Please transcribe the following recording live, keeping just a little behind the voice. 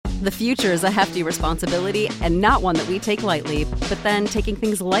The future is a hefty responsibility and not one that we take lightly. But then taking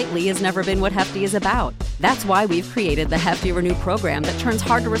things lightly has never been what Hefty is about. That's why we've created the Hefty Renew program that turns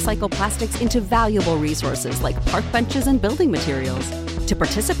hard-to-recycle plastics into valuable resources like park benches and building materials. To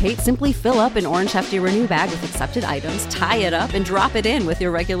participate, simply fill up an orange Hefty Renew bag with accepted items, tie it up, and drop it in with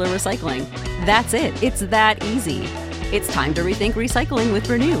your regular recycling. That's it. It's that easy. It's time to rethink recycling with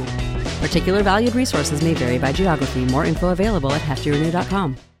Renew. Particular valued resources may vary by geography. More info available at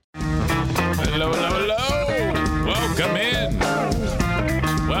heftyrenew.com. Hello, hello, hello. Welcome in.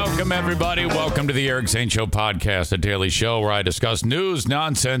 Welcome, everybody. Welcome to the Zane Show Podcast, a daily show where I discuss news,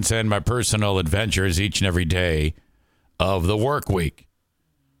 nonsense, and my personal adventures each and every day of the work week.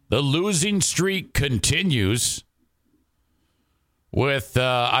 The losing streak continues with,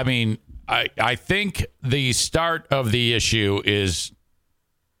 I think the start of the issue is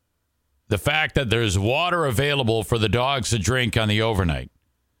the fact that there's water available for the dogs to drink on the overnight.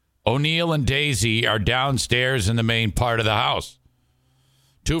 O'Neill and Daisy are downstairs in the main part of the house.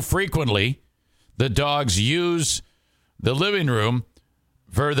 Too frequently, the dogs use the living room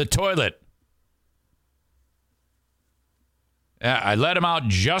for the toilet. I let them out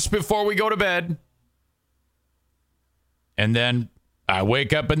just before we go to bed. And then I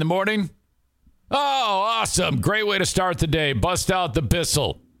wake up in the morning. Oh, awesome. Great way to start the day. Bust out the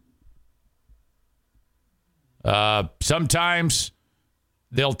Bissell. Sometimes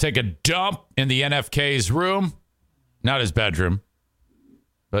they'll take a dump in the NFK's room. Not his bedroom,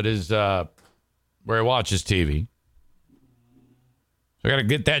 but his where he watches TV. So I got to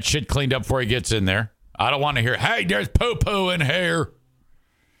get that shit cleaned up before he gets in there. I don't want to hear, hey, there's poo-poo in here.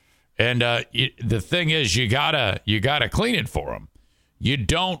 And the thing is, you gotta clean it for him. You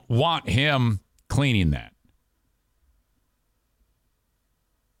don't want him cleaning that.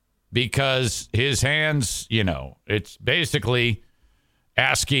 Because his hands, it's basically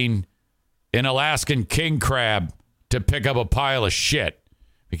asking an Alaskan king crab to pick up a pile of shit.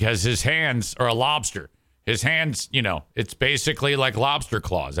 Because his hands are a lobster. His hands, it's basically like lobster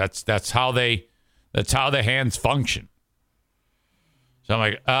claws. That's how the hands function. So I'm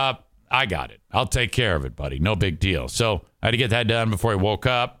like, I got it. I'll take care of it, buddy. No big deal. So I had to get that done before he woke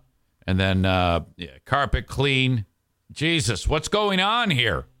up. And then carpet clean. Jesus, what's going on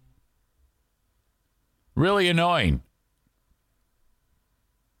here? Really annoying.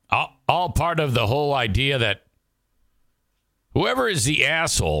 All part of the whole idea that whoever is the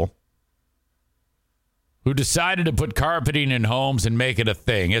asshole who decided to put carpeting in homes and make it a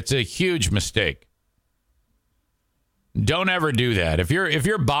thing, it's a huge mistake. Don't ever do that. If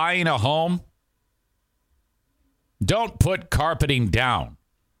you're buying a home, don't put carpeting down.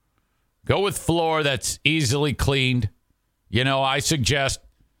 Go with floor that's easily cleaned. I suggest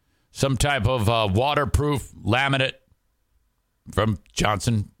some type of waterproof laminate from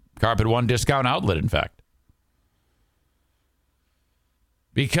Johnson Carpet One Discount Outlet, in fact.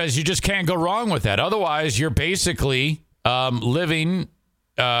 Because you just can't go wrong with that. Otherwise, you're basically living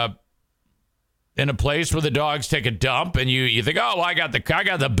in a place where the dogs take a dump and you think, oh, I got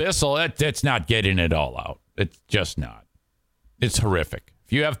the Bissell. That's not getting it all out. It's just not. It's horrific.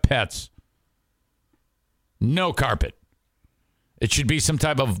 If you have pets, no carpet. It should be some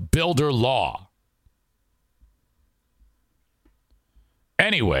type of builder law.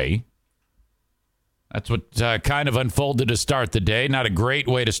 Anyway, that's what kind of unfolded to start the day. Not a great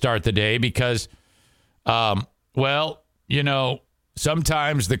way to start the day because,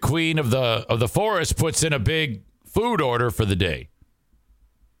 sometimes the queen of the forest puts in a big food order for the day.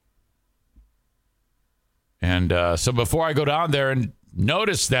 And so before I go down there and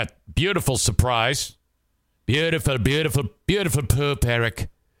notice that beautiful surprise, beautiful, beautiful, beautiful poop, Eric.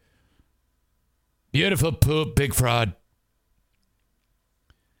 Beautiful poop, big fraud.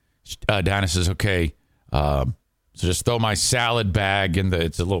 Dinah says, okay, so just throw my salad bag in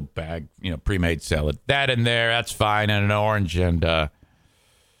it's a little bag, pre-made salad. That in there, that's fine, and an orange and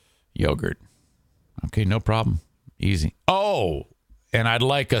yogurt. Okay, no problem. Easy. Oh, and I'd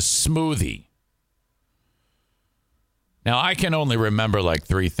like a smoothie. Now, I can only remember like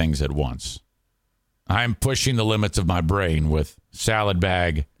 3 things at once. I'm pushing the limits of my brain with salad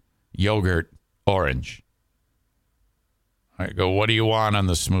bag, yogurt, orange. I go, what do you want on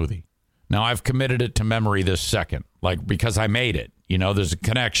the smoothie? Now, I've committed it to memory this second, because I made it. There's a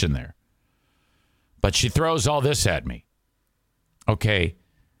connection there. But she throws all this at me. Okay,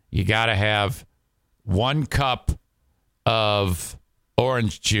 you got to have 1 cup of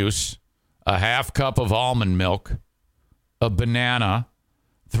orange juice, a half cup of almond milk, a banana,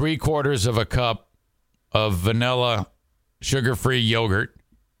 3/4 of a cup of vanilla sugar-free yogurt,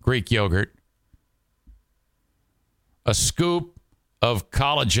 Greek yogurt, a scoop of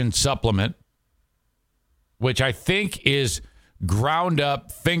collagen supplement, which I think is ground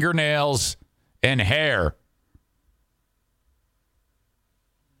up fingernails and hair.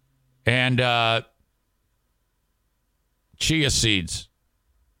 And chia seeds.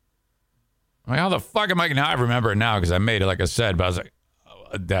 I mean, how the fuck am I going to remember it now? Because I made it, like I said, but I was like,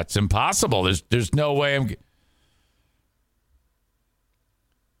 oh, that's impossible. There's no way I'm...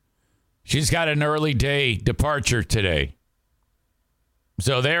 She's got an early day departure today.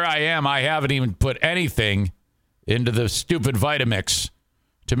 So there I am. I haven't even put anything into the stupid Vitamix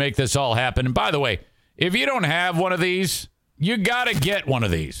to make this all happen. And by the way, if you don't have one of these, you got to get one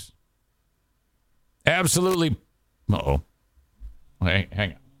of these. Absolutely. Uh-oh. Hey,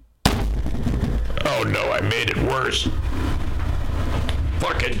 hang on. Oh, no, I made it worse.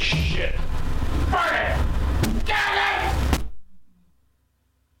 Fucking shit. Burn it! Damn it!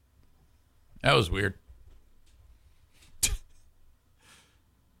 That was weird.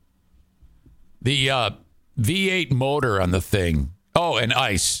 The V8 motor on the thing. Oh, and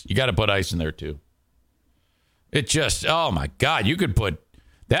ice. You got to put ice in there, too. It just, oh, my God. You could put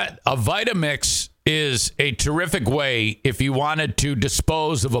that. A Vitamix is a terrific way if you wanted to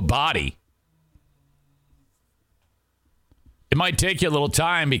dispose of a body. It might take you a little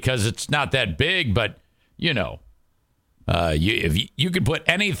time because it's not that big, but, you know, if you could put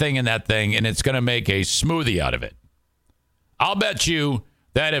anything in that thing and it's going to make a smoothie out of it. I'll bet you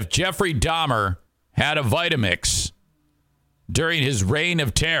that if Jeffrey Dahmer had a Vitamix during his reign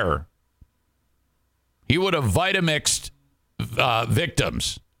of terror, he would have Vitamixed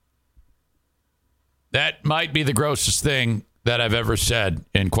victims. That might be the grossest thing that I've ever said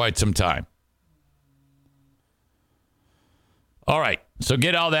in quite some time. All right, so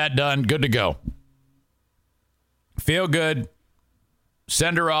get all that done. Good to go. Feel good.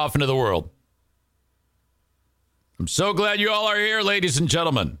 Send her off into the world. I'm so glad you all are here, ladies and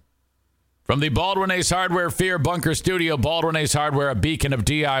gentlemen. From the Baldwin Ace Hardware Fear Bunker Studio, Baldwin Ace Hardware, a beacon of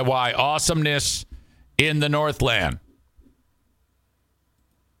DIY awesomeness in the Northland.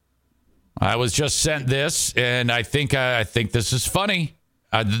 I was just sent this, and I think this is funny.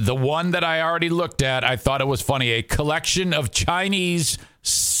 The one that I already looked at, I thought it was funny. A collection of Chinese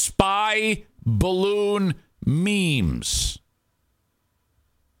spy balloon memes.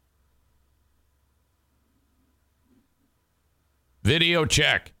 Video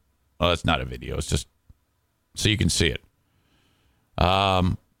check. Oh, that's not a video. It's just so you can see it.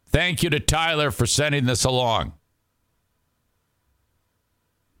 Thank you to Tyler for sending this along.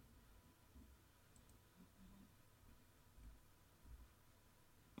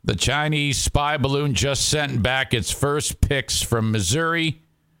 The Chinese spy balloon just sent back its first pics from Missouri.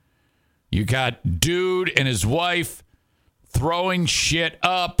 You got dude and his wife throwing shit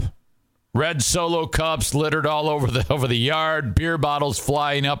up. Red Solo cups littered all over the yard. Beer bottles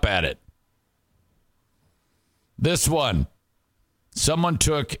flying up at it. This one. Someone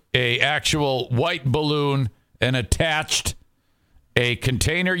took a actual white balloon and attached a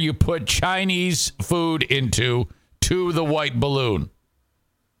container you put Chinese food into to the white balloon.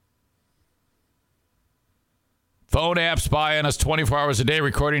 Phone apps spy on us 24 hours a day,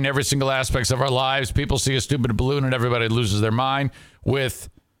 recording every single aspect of our lives. People see a stupid balloon and everybody loses their mind, with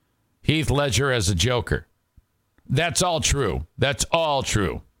Heath Ledger as a Joker. That's all true. That's all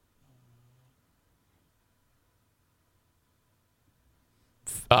true.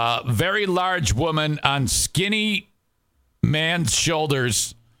 Very large woman on skinny man's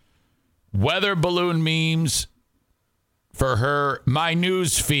shoulders. Weather balloon memes for her. My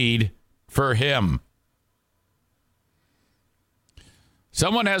news feed for him.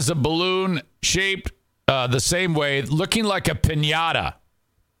 Someone has a balloon shaped the same way, looking like a piñata.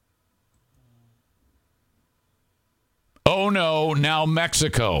 Oh no, now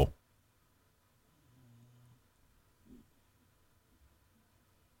Mexico.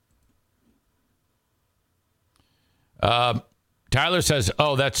 Tyler says,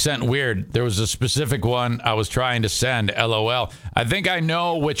 oh, that's sent weird. There was a specific one I was trying to send, LOL. I think I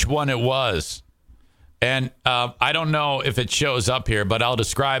know which one it was. And I don't know if it shows up here, but I'll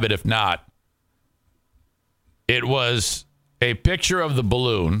describe it if not. It was a picture of the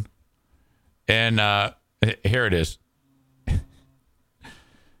balloon. And here it is.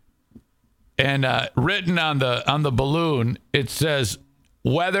 And written on the balloon, it says,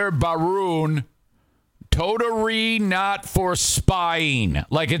 weather balloon, totally not for spying.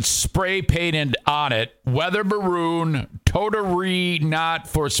 Like it's spray painted on it. Weather balloon, totally not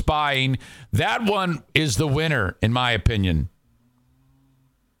for spying. That one is the winner, in my opinion.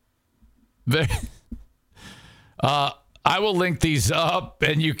 I will link these up,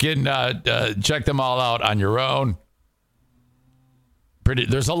 and you can check them all out on your own.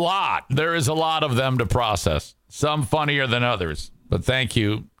 There's a lot. There is a lot of them to process. Some funnier than others. But thank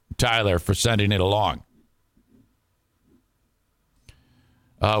you, Tyler, for sending it along.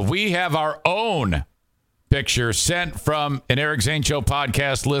 We have our own picture sent from an Eric Zane Show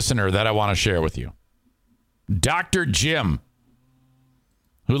podcast listener that I want to share with you. Dr. Jim,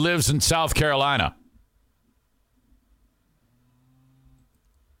 who lives in South Carolina.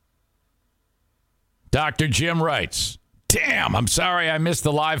 Dr. Jim writes, "Damn, I'm sorry I missed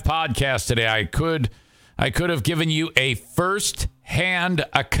the live podcast today. I could have given you a first-hand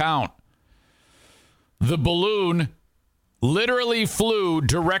account. The balloon literally flew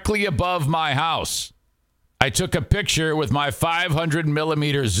directly above my house. I took a picture with my 500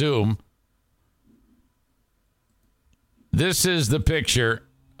 millimeter zoom. This is the picture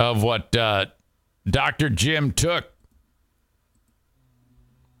of what Dr. Jim took.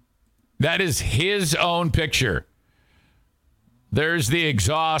 That is his own picture. There's the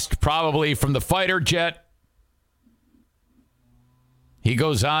exhaust, probably from the fighter jet. He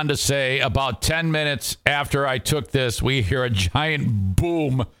goes on to say, about 10 minutes after I took this, we hear a giant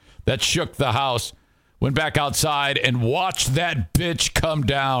boom that shook the house. Went back outside and watched that bitch come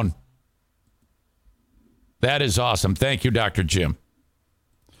down." That is awesome. Thank you, Dr. Jim.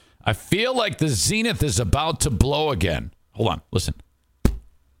 I feel like the zenith is about to blow again. Hold on. Listen.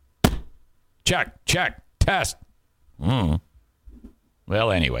 Check, test. Well,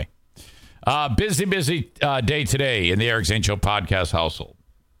 anyway. Busy day today in the Eric Zane Show podcast household.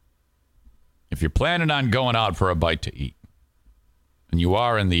 If you're planning on going out for a bite to eat, and you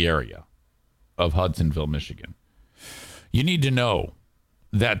are in the area of Hudsonville, Michigan, you need to know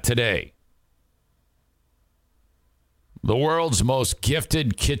that today, the world's most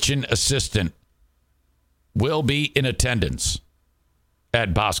gifted kitchen assistant will be in attendance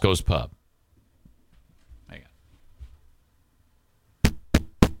at Bosco's Pub. Hang on.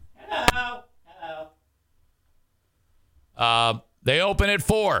 Hello. They open at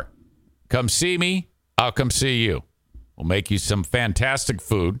 4. Come see me. I'll come see you. We'll make you some fantastic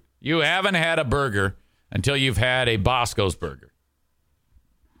food. You haven't had a burger until you've had a Bosco's burger.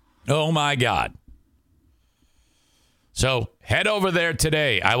 Oh, my God. So head over there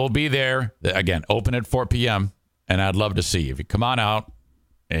today. I will be there. Again, open at 4 p.m., and I'd love to see you. If you come on out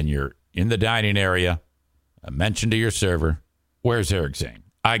and you're in the dining area, mention to your server, "Where's Eric Zane?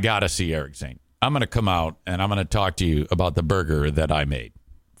 I got to see Eric Zane. I'm going to come out, and I'm going to talk to you about the burger that I made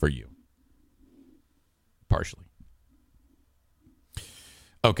for you." Partially.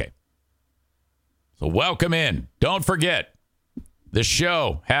 Okay. So welcome in. Don't forget, the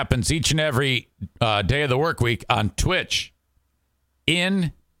show happens each and every day of the work week on Twitch.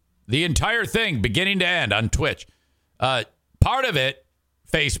 In the entire thing, beginning to end on Twitch. Part of it,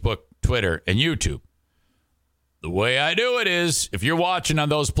 Facebook, Twitter, and YouTube. The way I do it is, if you're watching on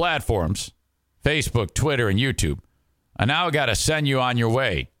those platforms, Facebook, Twitter, and YouTube, I now got to send you on your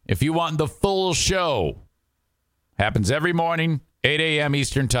way. If you want the full show, happens every morning, 8 a.m.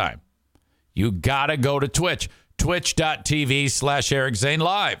 Eastern Time. You got to go to Twitch. Twitch.tv/Eric Zane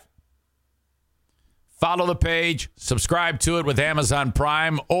Live. Follow the page. Subscribe to it with Amazon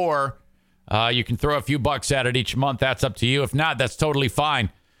Prime. Or you can throw a few bucks at it each month. That's up to you. If not, that's totally fine.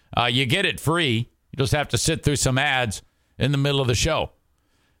 You get it free. You just have to sit through some ads in the middle of the show.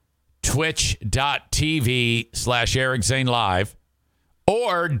 Twitch.tv/Eric Zane Live.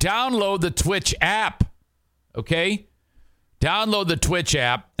 Or download the Twitch app. Okay? Download the Twitch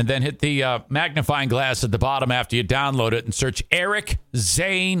app and then hit the magnifying glass at the bottom after you download it and search Eric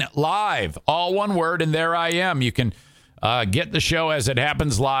Zane Live. All one word, and there I am. You can get the show as it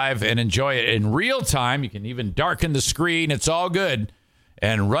happens live and enjoy it in real time. You can even darken the screen. It's all good.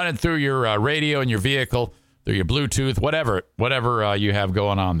 And run it through your radio in your vehicle, through your Bluetooth, whatever you have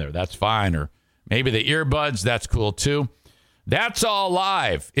going on there. That's fine. Or maybe the earbuds. That's cool, too. That's all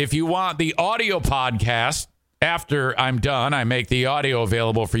live. If you want the audio podcast, after I'm done, I make the audio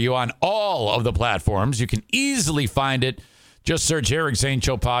available for you on all of the platforms. You can easily find it. Just search Eric Zane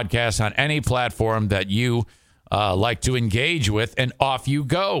Show Podcast on any platform that you like to engage with, and off you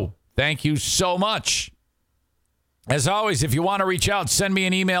go. Thank you so much. As always, if you want to reach out, send me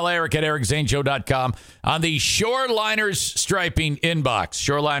an email, eric@ericzaneshow.com, on the Shoreliners Striping inbox.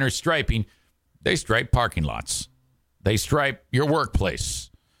 Shoreliners Striping, they stripe parking lots. They stripe your workplace.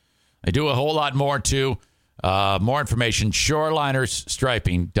 They do a whole lot more, too. More information,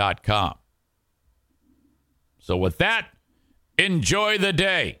 shorelinersstriping.com. So with that, enjoy the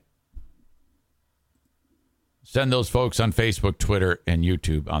day. Send those folks on Facebook, Twitter, and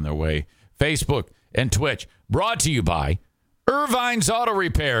YouTube on their way. Facebook and Twitch, brought to you by Irvine's Auto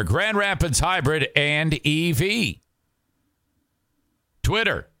Repair, Grand Rapids Hybrid, and EV.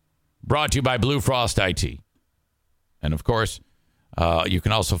 Twitter, brought to you by Blue Frost IT. And, of course, you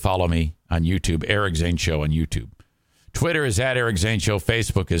can also follow me on YouTube, Eric Zane Show on YouTube. Twitter is at Eric Zane Show.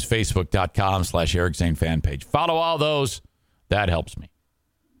 Facebook is facebook.com/Eric Zane fan page. Follow all those. That helps me.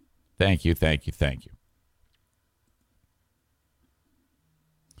 Thank you, thank you, thank you.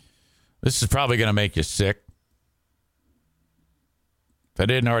 This is probably going to make you sick. If I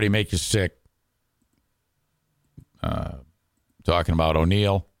didn't already make you sick, talking about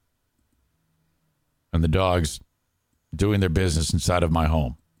O'Neill and the dogs doing their business inside of my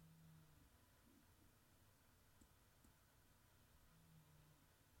home.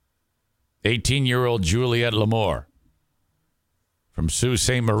 "18-year-old Juliette Lamour from Sault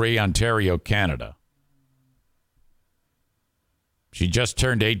Ste. Marie, Ontario, Canada. She just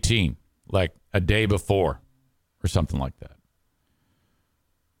turned 18, like a day before or something like that.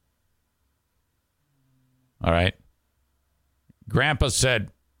 All right. Grandpa said,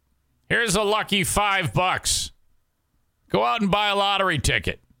 here's a lucky $5. Go out and buy a lottery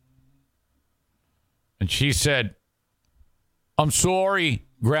ticket. And she said, I'm sorry,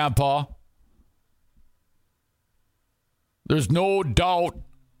 Grandpa. There's no doubt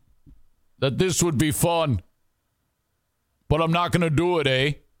that this would be fun, but I'm not going to do it,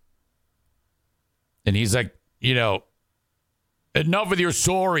 eh? And he's like, enough with your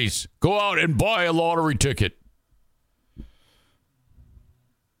sorries. Go out and buy a lottery ticket.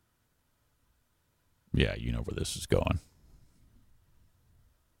 Yeah, you know where this is going.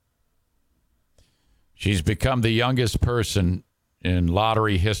 She's become the youngest person in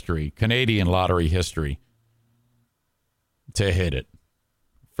lottery history, Canadian lottery history, to hit it.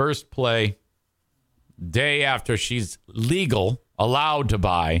 First play, day after she's legal, allowed to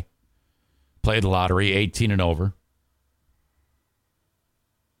play the lottery, 18 and over.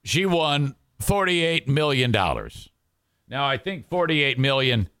 She won $48 million. Now, I think 48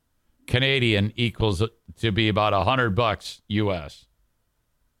 million Canadian equals to be about $100 US.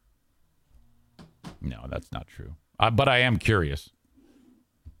 No, that's not true. But I am curious.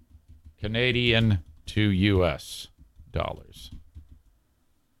 Canadian to US dollars.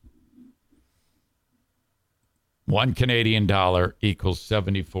 $1 Canadian equals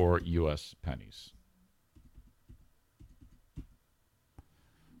 74 US pennies.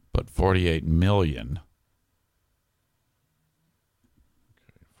 But 48 million.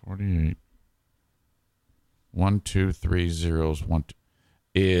 Okay, 48. 1, 2, 3 zeros. 1, 2,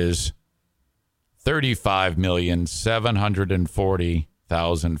 is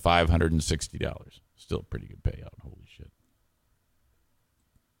 $35,740,560. Still a pretty good payout. Holy shit.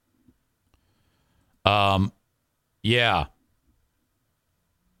 Yeah.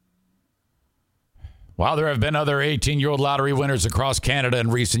 While there have been other 18-year-old lottery winners across Canada in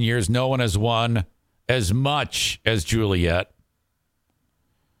recent years, no one has won as much as Juliette.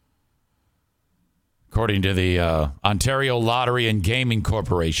 According to the Ontario Lottery and Gaming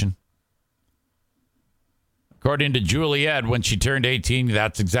Corporation. According to Juliette, when she turned 18,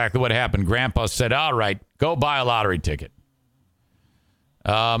 that's exactly what happened. Grandpa said, all right, go buy a lottery ticket.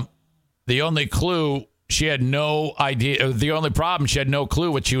 The only clue, she had no idea. The only problem, she had no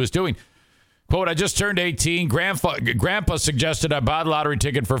clue what she was doing. Quote, I just turned 18. Grandpa suggested I buy the lottery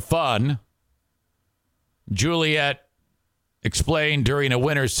ticket for fun. Juliette explained during a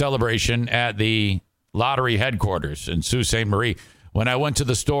winner's celebration at the lottery headquarters in Sault Ste. Marie. When I went to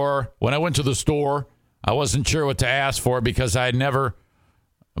the store, I wasn't sure what to ask for because I had never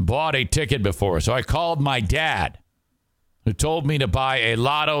bought a ticket before. So I called my dad, who told me to buy a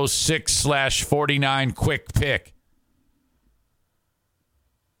Lotto 6/49 quick pick.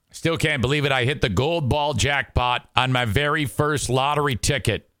 Still can't believe it. I hit the gold ball jackpot on my very first lottery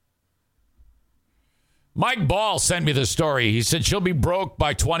ticket. Mike Ball sent me the story. He said she'll be broke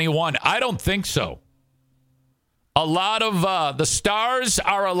by 21. I don't think so. A lot of the stars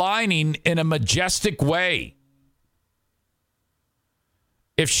are aligning in a majestic way.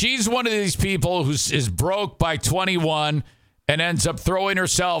 If she's one of these people who is broke by 21 and ends up throwing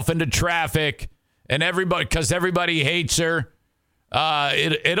herself into traffic and because everybody hates her,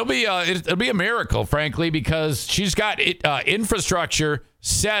 it'll be a miracle, frankly, because she's got infrastructure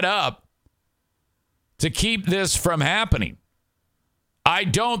set up to keep this from happening. I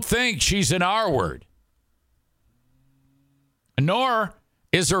don't think she's an R word. Nor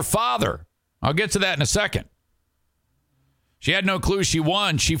is her father. I'll get to that in a second. She had no clue she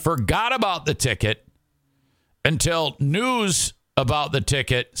won. She forgot about the ticket until news about the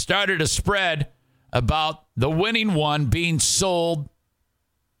ticket started to spread about the winning one being sold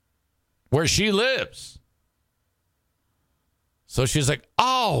where she lives. So she's like,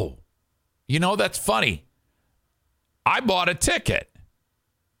 oh, that's funny. I bought a ticket.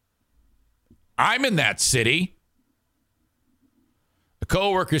 I'm in that city. A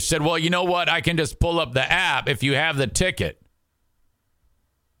coworker said, well, you know what? I can just pull up the app if you have the ticket.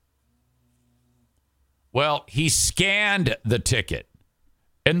 Well, he scanned the ticket.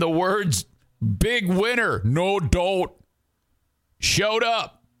 And the words, big winner, no don't, showed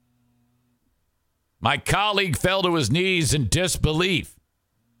up. My colleague fell to his knees in disbelief.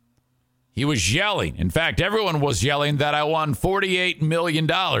 He was yelling. In fact, everyone was yelling that I won $48 million.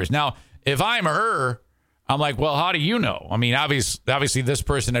 Now, if I'm her, I'm like, well, how do you know? I mean, obviously this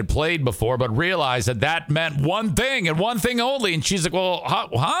person had played before, but realized that meant one thing and one thing only. And she's like, well,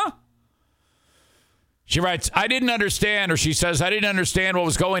 huh? She writes, I didn't understand, or she says, I didn't understand what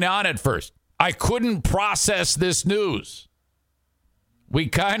was going on at first. I couldn't process this news. We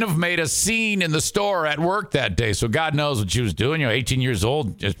kind of made a scene in the store at work that day, so God knows what she was doing. 18 years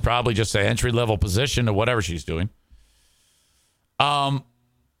old, it's probably just an entry-level position or whatever she's doing.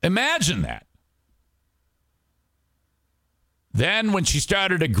 Imagine that. Then when she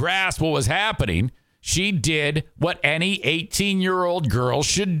started to grasp what was happening, she did what any 18-year-old girl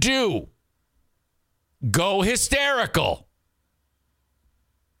should do. Go hysterical.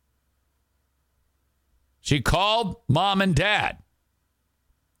 She called mom and dad.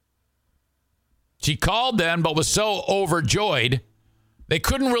 She called them, but was so overjoyed, they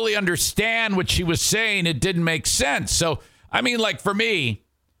couldn't really understand what she was saying. It didn't make sense. So, I mean, like for me,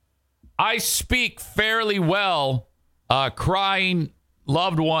 I speak fairly well crying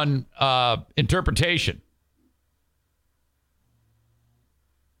loved one interpretation.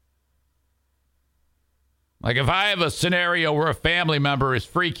 Like if I have a scenario where a family member is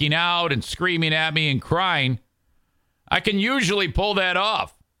freaking out and screaming at me and crying, I can usually pull that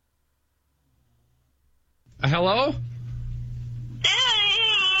off. Hello?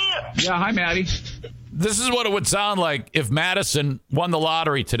 Yeah, hi, Maddie. This is what it would sound like if Madison won the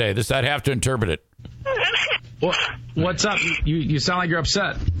lottery today. I'd have to interpret it. What's up? You sound like you're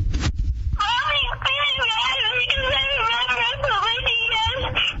upset.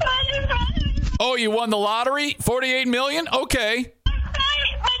 Oh, you won the lottery? $48 million? Okay.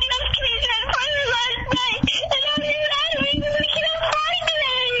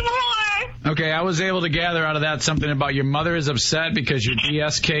 Okay, I was able to gather out of that something about your mother is upset because your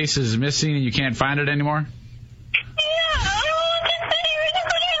DS case is missing and you can't find it anymore?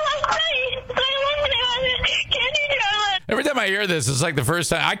 Every time I hear this, it's like the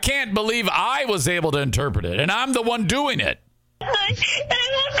first time. I can't believe I was able to interpret it, and I'm the one doing it.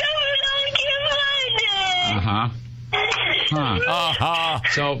 Uh-huh.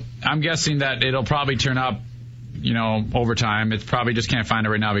 So I'm guessing that it'll probably turn up, over time. It probably just can't find it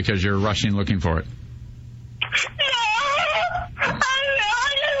right now because you're rushing looking for it.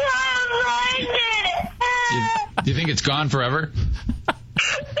 Do you think it's gone forever?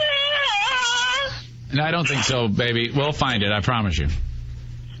 No, I don't think so, baby. We'll find it, I promise you.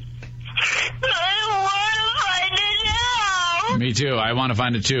 Me too. I want to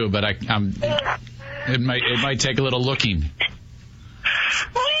find it too, but it might take a little looking.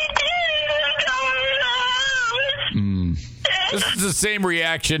 This is the same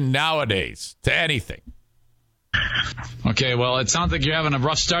reaction nowadays to anything. Okay, well, it sounds like you're having a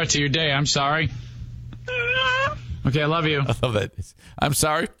rough start to your day. I'm sorry. Okay, I love you. I love that. I'm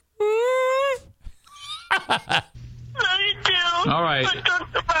sorry. Love you too. All right.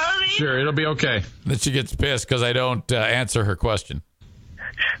 Sure, it'll be okay. Then she gets pissed because I don't answer her question.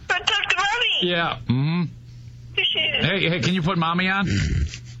 Talk to mommy. Yeah. Mm-hmm. Hey, can you put mommy on?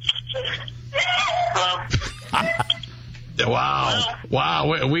 Hello?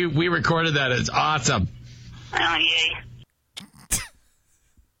 Wow. We recorded that. It's awesome. Oh, yay.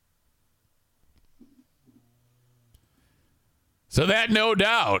 So that, no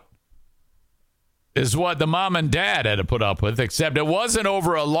doubt, is what the mom and dad had to put up with, except it wasn't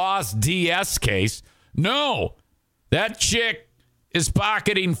over a lost DS case. No, that chick is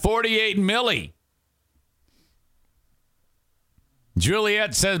pocketing $48 million.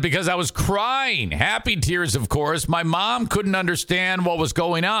 Juliet says, because I was crying, happy tears, of course. My mom couldn't understand what was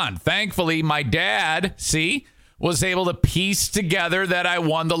going on. Thankfully, my dad, was able to piece together that I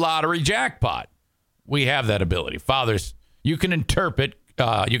won the lottery jackpot. We have that ability. Fathers, you can interpret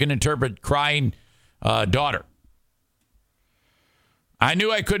crying daughter. I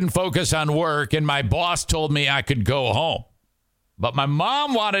knew I couldn't focus on work, and my boss told me I could go home. But my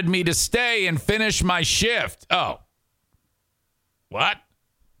mom wanted me to stay and finish my shift. Oh. What?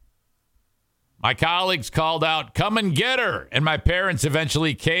 My colleagues called out, come and get her. And my parents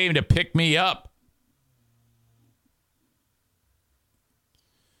eventually came to pick me up.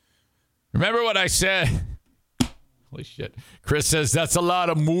 Remember what I said? Holy shit. Chris says that's a lot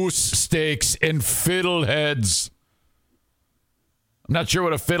of moose steaks and fiddleheads. I'm not sure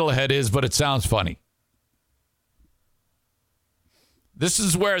what a fiddlehead is, but it sounds funny. This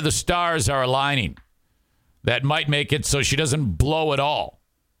is where the stars are aligning. That might make it so she doesn't blow it all.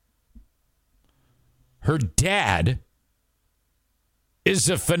 Her dad is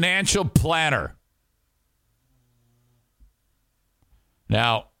a financial planner.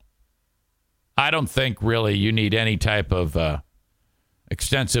 Now, I don't think really you need any type of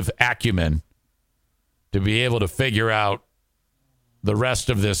extensive acumen to be able to figure out the rest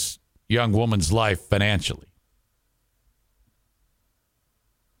of this young woman's life financially.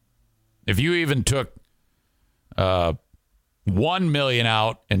 If you even took $1 million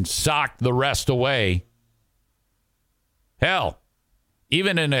out and socked the rest away, hell,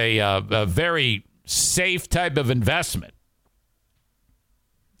 even in a very safe type of investment,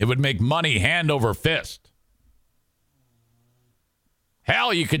 it would make money hand over fist.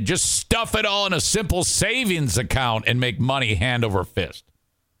 Hell, you could just stuff it all in a simple savings account and make money hand over fist.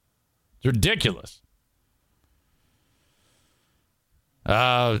 It's ridiculous.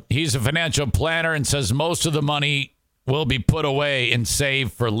 He's a financial planner and says most of the money will be put away and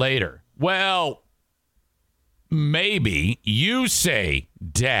saved for later. Well, maybe you say,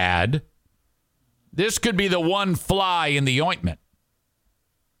 Dad, this could be the one fly in the ointment.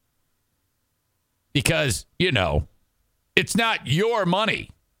 Because, you know, it's not your money.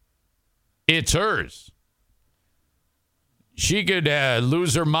 It's hers. She could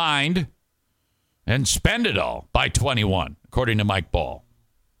lose her mind and spend it all by 21, according to Mike Ball.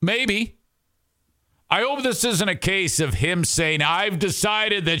 Maybe. I hope this isn't a case of him saying, I've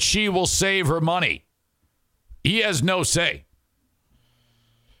decided that she will save her money. He has no say.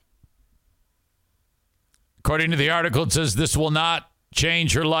 According to the article, it says this will not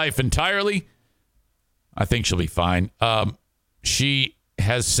change her life entirely. I think she'll be fine. She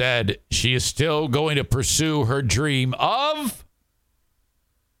has said she is still going to pursue her dream of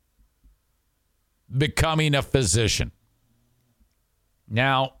becoming a physician.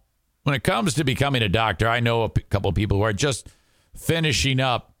 Now, when it comes to becoming a doctor, I know a couple of people who are just finishing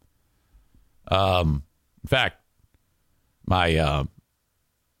up. In fact, my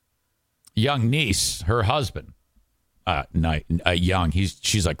young niece, her husband,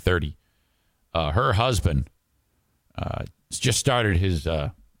 she's like 30. Her husband just started his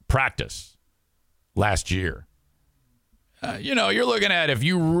practice last year. You're looking at, if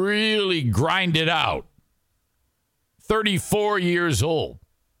you really grind it out, 34 years old,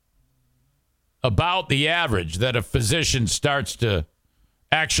 about the average that a physician starts to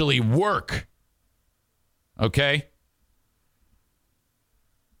actually work. Okay?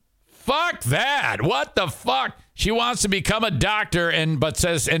 Fuck that. What the fuck? She wants to become a doctor but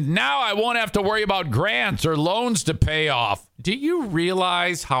says, and now I won't have to worry about grants or loans to pay off. Do you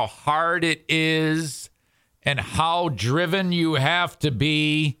realize how hard it is and how driven you have to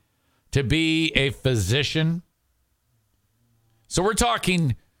be a physician? So we're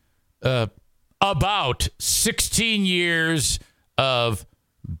talking about 16 years of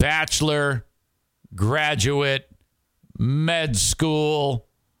bachelor, graduate, med school,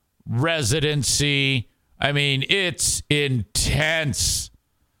 residency. I mean, it's intense.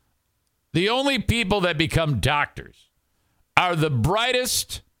 The only people that become doctors are the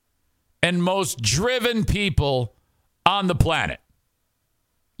brightest and most driven people on the planet.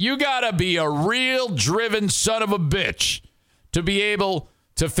 You got to be a real driven son of a bitch to be able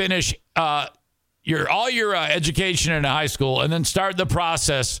to finish all your education in high school and then start the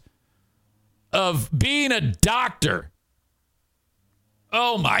process of being a doctor.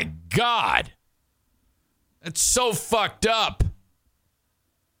 Oh, my God. It's so fucked up.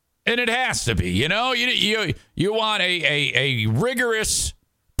 And it has to be, you know? You want a rigorous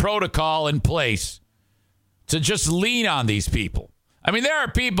protocol in place to just lean on these people. I mean, there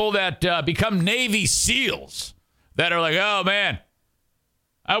are people that become Navy SEALs that are like, oh, man,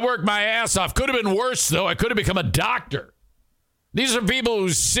 I worked my ass off. Could have been worse, though. I could have become a doctor. These are people who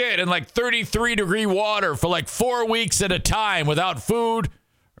sit in like 33-degree water for like 4 weeks at a time without food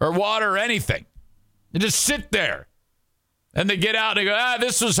or water or anything. They just sit there. And they get out and they go,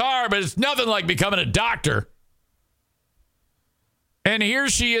 this was hard, but it's nothing like becoming a doctor. And here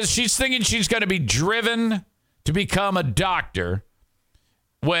she is. She's thinking she's going to be driven to become a doctor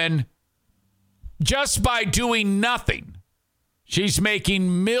when just by doing nothing, she's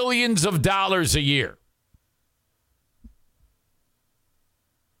making millions of dollars a year.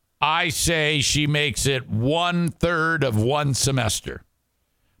 I say she makes it 1/3 of one semester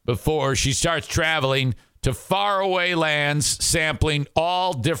before she starts traveling to faraway lands, sampling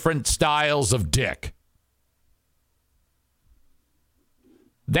all different styles of dick.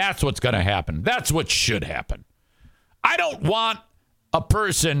 That's what's going to happen. That's what should happen. I don't want a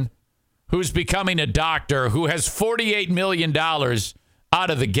person who's becoming a doctor who has $48 million out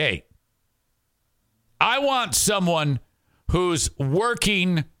of the gate. I want someone who's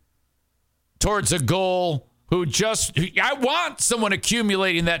working towards a goal, I want someone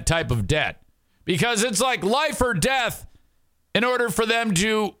accumulating that type of debt, because it's like life or death in order for them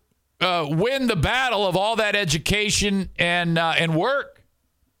to win the battle of all that education and work.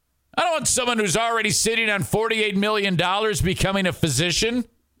 I don't want someone who's already sitting on $48 million becoming a physician.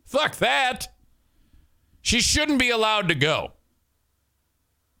 Fuck that. She shouldn't be allowed to go.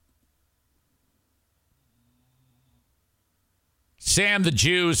 Sam the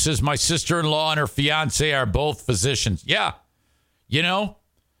Jew says, my sister-in-law and her fiance are both physicians. Yeah. You know,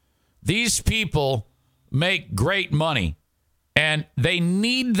 these people make great money, and they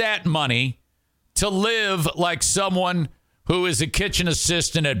need that money to live like someone who is a kitchen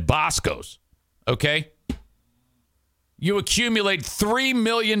assistant at Bosco's. Okay? You accumulate $3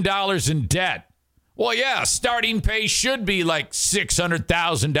 million in debt. Well, yeah, starting pay should be like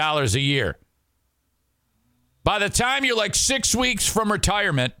 $600,000 a year. By the time you're like 6 weeks from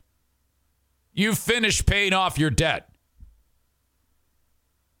retirement, you've finished paying off your debt.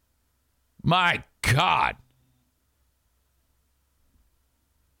 My God.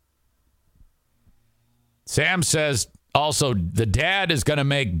 Sam says also the dad is going to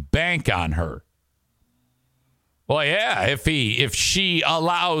make bank on her. Well, yeah, if she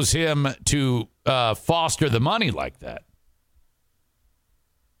allows him to foster the money like that.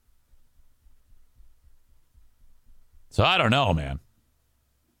 So I don't know, man.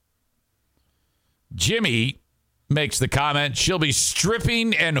 Jimmy makes the comment, she'll be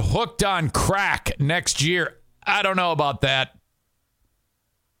stripping and hooked on crack next year. I don't know about that.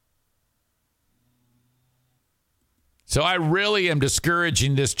 So I really am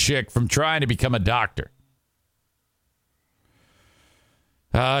discouraging this chick from trying to become a doctor.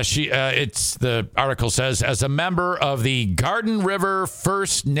 It's the article says, as a member of the Garden River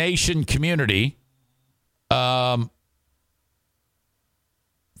First Nation community, I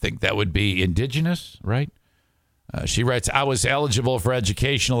think that would be indigenous, right? She writes, I was eligible for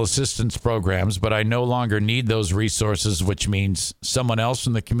educational assistance programs, but I no longer need those resources, which means someone else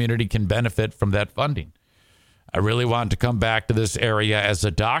in the community can benefit from that funding. I really want to come back to this area as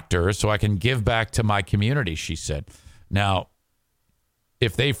a doctor so I can give back to my community, she said. Now,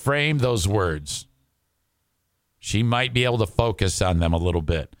 if they frame those words, she might be able to focus on them a little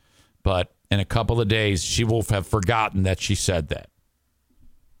bit. But in a couple of days, she will have forgotten that she said that.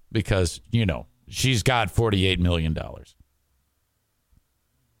 Because, you know, she's got $48 million. The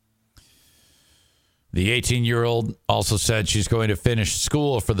 18-year-old also said she's going to finish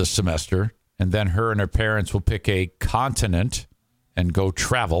school for the semester, and then her and her parents will pick a continent and go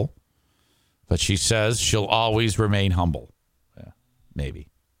travel. But she says she'll always remain humble. Yeah, maybe.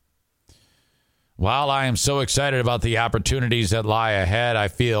 While I am so excited about the opportunities that lie ahead, I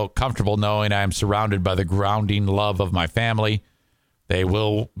feel comfortable knowing I am surrounded by the grounding love of my family. They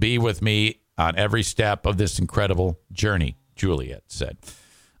will be with me on every step of this incredible journey, Juliet said.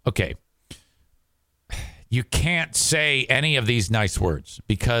 Okay. You can't say any of these nice words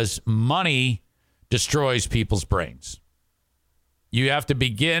because money destroys people's brains. You have to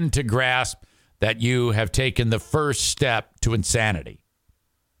begin to grasp that you have taken the first step to insanity.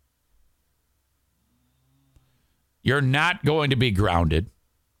 You're not going to be grounded.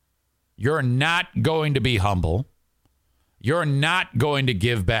 You're not going to be humble. You're not going to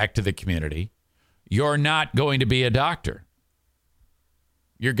give back to the community. You're not going to be a doctor.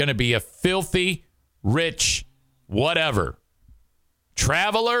 You're going to be a filthy, rich, whatever.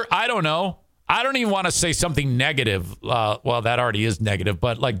 Traveler? I don't know. I don't even want to say something negative. Well, that already is negative,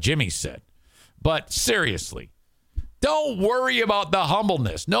 but like Jimmy said. But seriously, don't worry about the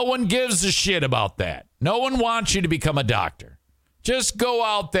humbleness. No one gives a shit about that. No one wants you to become a doctor. Just go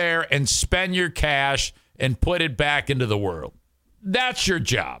out there and spend your cash and put it back into the world. That's your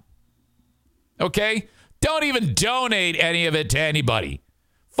job. Okay? Don't even donate any of it to anybody.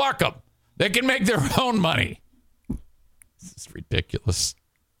 Fuck them. They can make their own money. This is ridiculous.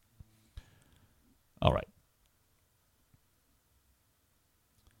 All right.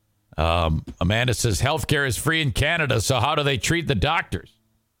 Amanda says healthcare is free in Canada, so how do they treat the doctors?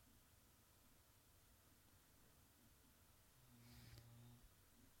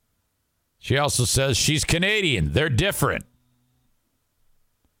 She also says she's Canadian. They're different.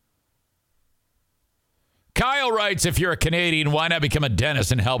 Kyle writes, if you're a Canadian, why not become a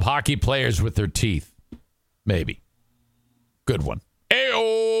dentist and help hockey players with their teeth? Maybe. Good one.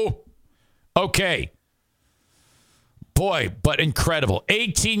 Ayo. Okay. Boy, but incredible.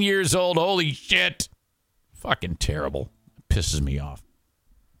 18 years old. Holy shit. Fucking terrible. Pisses me off.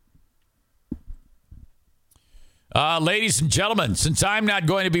 Ladies and gentlemen, since I'm not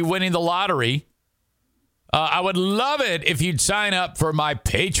going to be winning the lottery, I would love it if you'd sign up for my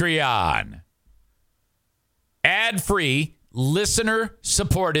Patreon. Ad-free,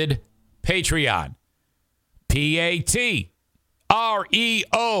 listener-supported Patreon. P-A-T-R-E-O-N.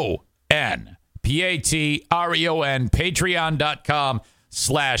 P-A-T-R-E-O-N.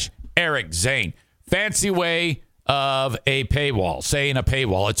 Patreon.com/Eric Zane. Fancy way of a paywall. Saying a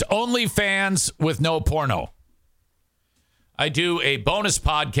paywall. It's OnlyFans with no porno. I do a bonus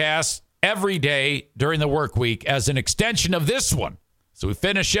podcast every day during the work week as an extension of this one. So we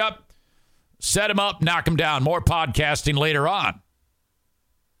finish up, set them up, knock them down. More podcasting later on.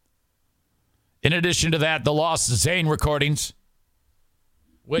 In addition to that, the Lost Zane recordings,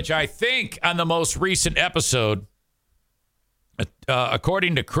 which I think on the most recent episode,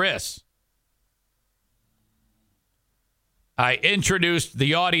 according to Chris, I introduced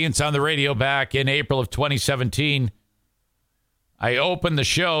the audience on the radio back in April of 2017. I opened the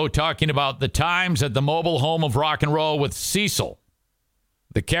show talking about the times at the mobile home of rock and roll with Cecil,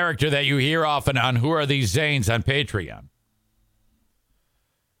 the character that you hear often on Who Are These Zanes on Patreon.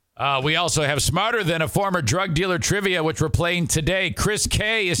 We also have Smarter Than a Former Drug Dealer Trivia, which we're playing today. Chris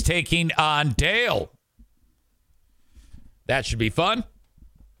K is taking on Dale. That should be fun.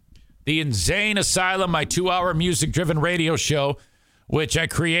 The Insane Asylum, my 2-hour music-driven radio show, which I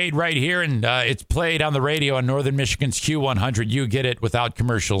create right here, and it's played on the radio on Northern Michigan's Q100. You get it without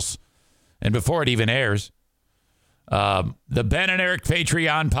commercials and before it even airs. The Ben and Eric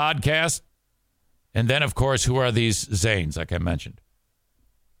Patreon podcast. And then, of course, Who Are These Zanes, like I mentioned.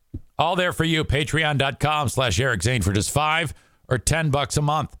 All there for you, patreon.com/Eric Zane for just $5 or $10 a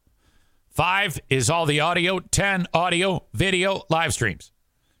month. 5 is all the audio, 10 audio, video, live streams.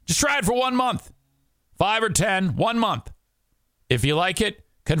 Just try it for 1 month. 5 or 10, 1 month. If you like it,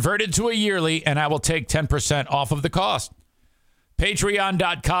 convert it to a yearly, and I will take 10% off of the cost.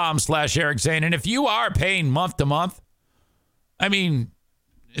 Patreon.com/Eric Zane. And if you are paying month to month, I mean,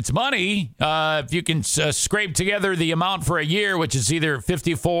 it's money. If you can scrape together the amount for a year, which is either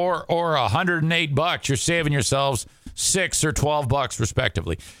 $54 or $108, you're saving yourselves $6 or $12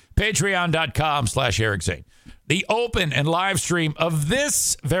 respectively. Patreon.com/Eric Zane. The open and live stream of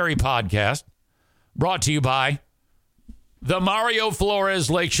this very podcast brought to you by the Mario Flores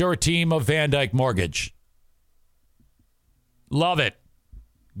Lakeshore team of Van Dyke Mortgage. Love it.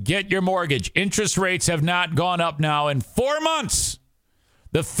 Get your mortgage. Interest rates have not gone up now in 4 months.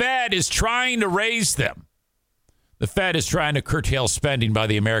 The Fed is trying to raise them. The Fed is trying to curtail spending by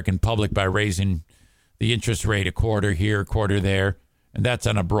the American public by raising the interest rate a quarter here, a quarter there. And that's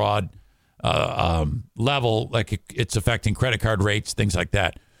on a broad level, like it's affecting credit card rates, things like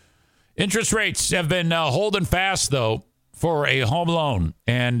that. Interest rates have been holding fast, though, for a home loan,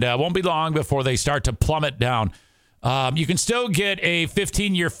 and won't be long before they start to plummet down. You can still get a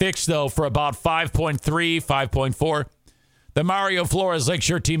 15-year fix, though, for about 5.3, 5.4. The Mario Flores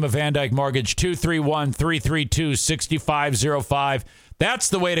Lakeshore team of Van Dyke Mortgage, 231-332-6505. That's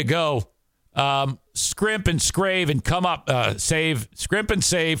the way to go. Scrimp and scrave and come up, scrimp and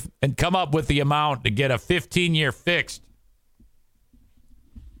save and come up with the amount to get a 15-year fixed.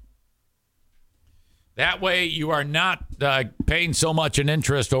 That way you are not paying so much in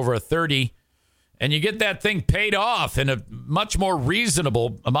interest over a 30, and you get that thing paid off in a much more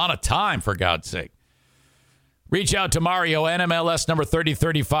reasonable amount of time, for God's sake. Reach out to Mario, NMLS number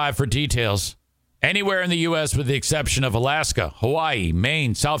 3035 for details. Anywhere in the U.S. with the exception of Alaska, Hawaii,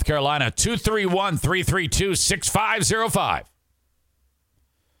 Maine, South Carolina, 231-332-6505.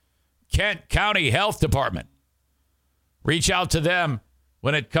 Kent County Health Department. Reach out to them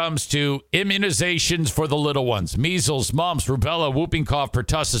when it comes to immunizations for the little ones. Measles, mumps, rubella, whooping cough,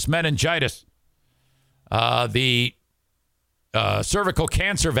 pertussis, meningitis. The cervical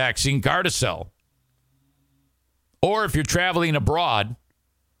cancer vaccine, Gardasil. Or if you're traveling abroad,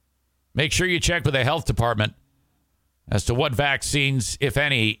 make sure you check with the health department as to what vaccines, if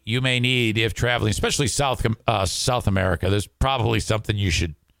any, you may need if traveling, especially South America. There's probably something you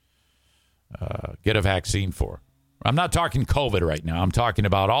should get a vaccine for. I'm not talking COVID right now. I'm talking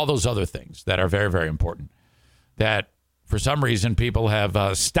about all those other things that are very, very important that for some reason people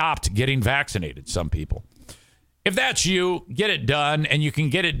have stopped getting vaccinated, some people. If that's you, get it done, and you can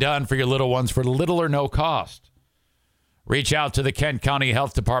get it done for your little ones for little or no cost. Reach out to the Kent County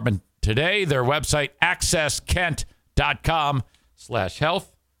Health Department today. Their website,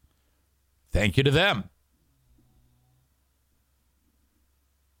 accesskent.com/health. Thank you to them.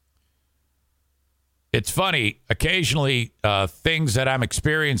 it's funny. Occasionally, things that I'm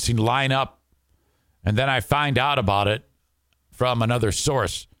experiencing line up, and then I find out about it from another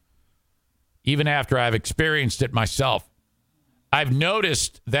source, even after I've experienced it myself. I've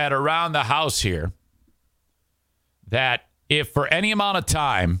noticed that around the house here, that if for any amount of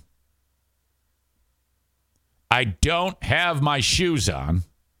time I don't have my shoes on,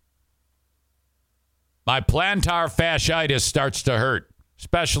 my plantar fasciitis starts to hurt,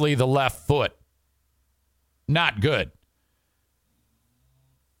 especially the left foot. Not good.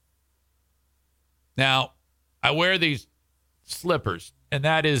 Now, I wear these slippers, and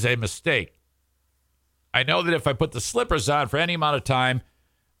that is a mistake. I know that if I put the slippers on for any amount of time,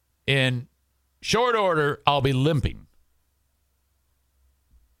 in short order, I'll be limping.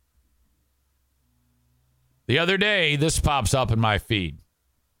 The other day, this pops up in my feed.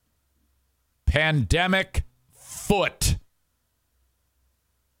 Pandemic foot.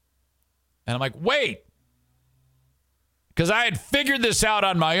 And I'm like, wait. Because I had figured this out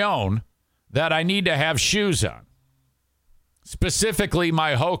on my own, that I need to have shoes on. Specifically,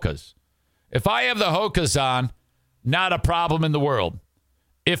 my Hokas. If I have the Hokas on, not a problem in the world.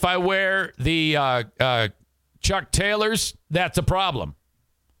 If I wear the Chuck Taylors, that's a problem.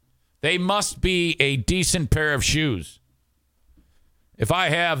 They must be a decent pair of shoes. If I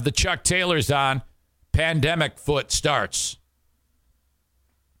have the Chuck Taylors on, pandemic foot starts.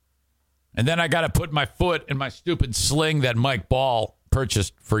 And then I got to put my foot in my stupid sling that Mike Ball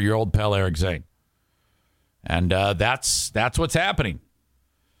purchased for your old pal Eric Zane. And that's what's happening.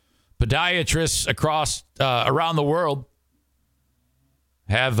 Podiatrists across around the world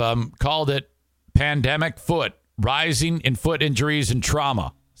have called it pandemic foot, rising in foot injuries and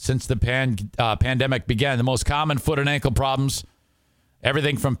trauma since the pandemic began. The most common foot and ankle problems,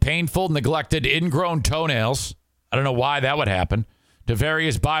 everything from painful, neglected, ingrown toenails. I don't know why that would happen. To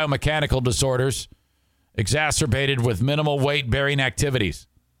various biomechanical disorders exacerbated with minimal weight-bearing activities.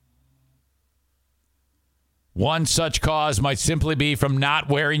 One such cause might simply be from not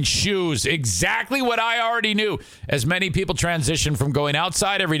wearing shoes. Exactly what I already knew. As many people transition from going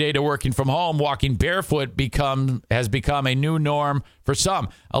outside every day to working from home, walking barefoot has become a new norm for some.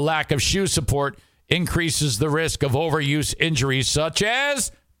 A lack of shoe support increases the risk of overuse injuries such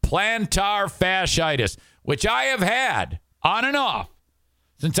as plantar fasciitis, which I have had on and off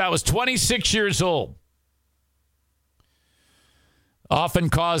since I was 26 years old. Often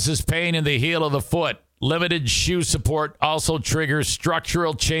causes pain in the heel of the foot. Limited shoe support also triggers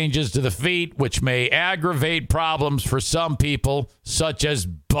structural changes to the feet, which may aggravate problems for some people, such as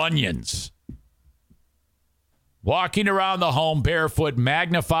bunions. Walking around the home barefoot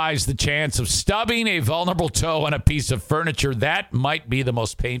magnifies the chance of stubbing a vulnerable toe on a piece of furniture. That might be the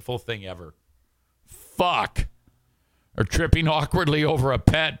most painful thing ever. Fuck. Or tripping awkwardly over a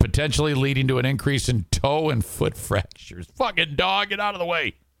pet, potentially leading to an increase in toe and foot fractures. Fucking dog, get out of the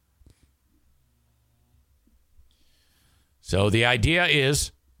way. So the idea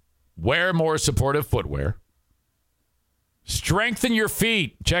is wear more supportive footwear. Strengthen your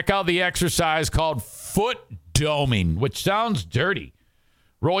feet. Check out the exercise called foot doming, which sounds dirty.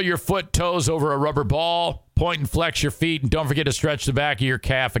 Roll your foot toes over a rubber ball, point and flex your feet, and don't forget to stretch the back of your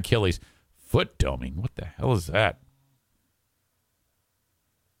calf Achilles. Foot doming? What the hell is that?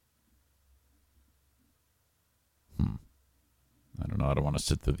 I don't know. I don't want to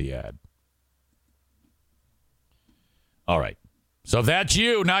sit through the ad. All right. So if that's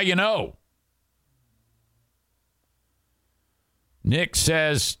you, now you know. Nick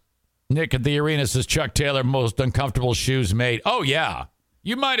at the arena says Chuck Taylor, most uncomfortable shoes made. Oh, yeah.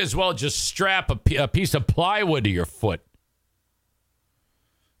 You might as well just strap a piece of plywood to your foot.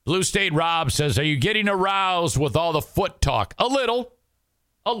 Blue State Rob says, are you getting aroused with all the foot talk? A little.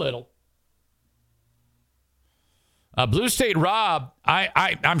 Blue State Rob,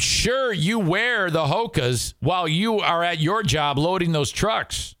 I'm sure you wear the Hokas while you are at your job loading those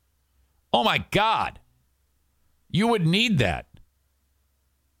trucks. Oh, my God. You would need that.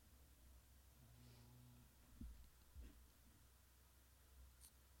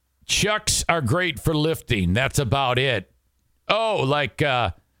 Chucks are great for lifting. That's about it. Oh, like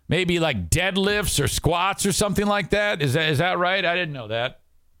maybe like deadlifts or squats or something like that? Is that right? I didn't know that.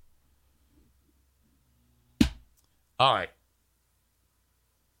 All right.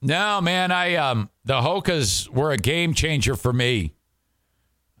 No, man, the Hokas were a game changer for me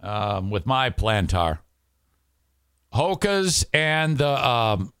with my plantar. Hokas and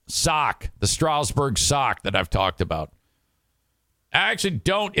the sock, the Strasbourg sock that I've talked about. I actually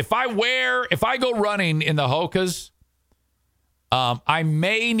don't. If I go running in the Hokas, I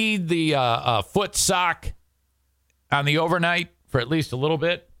may need the foot sock on the overnight for at least a little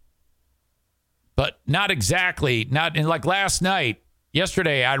bit. but not exactly. Not in like last night.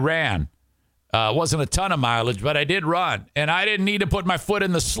 Yesterday, I ran. Wasn't a ton of mileage, but I did run, and I didn't need to put my foot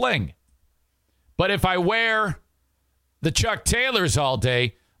in the sling. But if I wear the Chuck Taylors all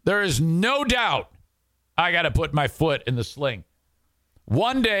day, there is no doubt I got to put my foot in the sling.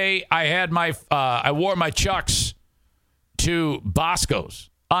 One day, I had I wore my Chucks to Bosco's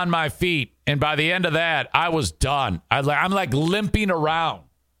on my feet, and by the end of that, I was done. I'm like limping around.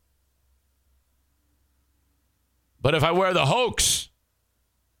 But if I wear the Hoax,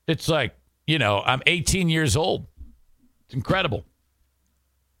 it's like, I'm 18 years old. It's incredible.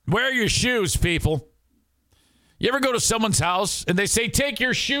 Wear your shoes, people. You ever go to someone's house and they say, take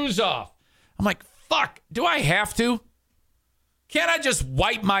your shoes off? I'm like, fuck, do I have to? Can't I just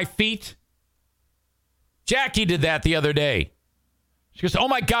wipe my feet? Jackie did that the other day. She goes, oh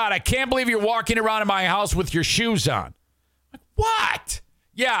my God, I can't believe you're walking around in my house with your shoes on. I'm like, what?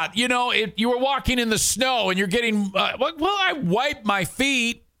 Yeah, you were walking in the snow and you're getting, well, I wipe my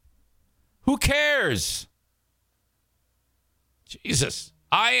feet. Who cares? Jesus.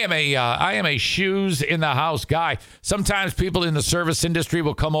 I am a shoes in the house guy. Sometimes people in the service industry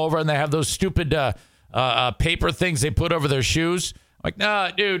will come over and they have those stupid paper things they put over their shoes. I'm like,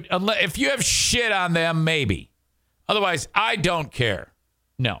 nah, dude, if you have shit on them, maybe. Otherwise, I don't care.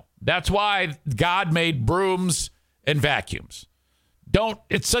 No. That's why God made brooms and vacuums.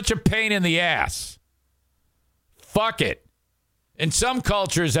 It's such a pain in the ass. Fuck it. In some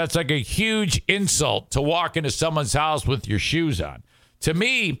cultures, that's like a huge insult to walk into someone's house with your shoes on. To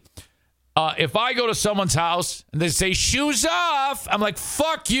me, if I go to someone's house and they say, shoes off, I'm like,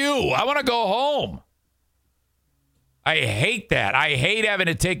 fuck you. I want to go home. I hate that. I hate having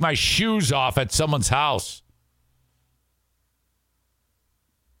to take my shoes off at someone's house.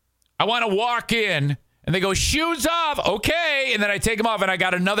 I want to walk in and they go, shoes off. Okay. And then I take them off and I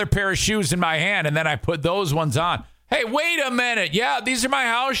got another pair of shoes in my hand and then I put those ones on. Hey, wait a minute. Yeah, these are my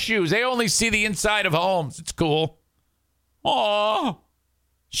house shoes. They only see the inside of homes. It's cool. Aw.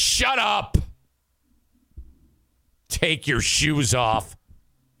 Shut up. Take your shoes off.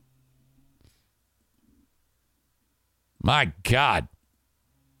 My God.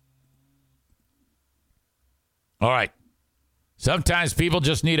 All right. Sometimes people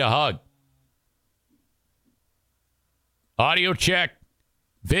just need a hug. Audio check.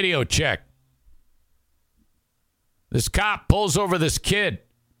 Video check. This cop pulls over this kid,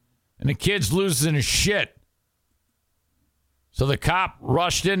 and the kid's losing his shit. So the cop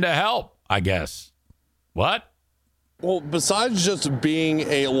rushed in to help, I guess. What? Well, besides just being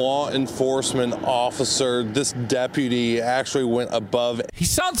a law enforcement officer, this deputy actually went above. He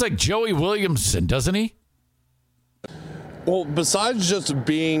sounds like Joey Williamson, doesn't he? Well, besides just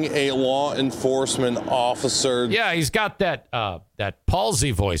being a law enforcement officer. Yeah, he's got that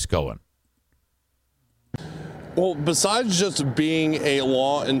palsy voice going. Well, besides just being a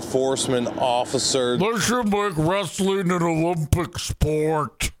law enforcement officer. They should make wrestling an Olympic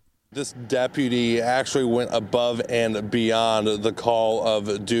sport. This deputy actually went above and beyond the call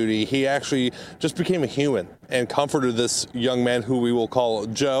of duty. He actually just became a human and comforted this young man who we will call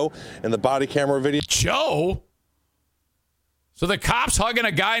Joe in the body camera video. Joe? So the cop's hugging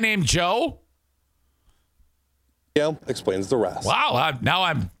a guy named Joe? Yeah, explains the rest. Wow, now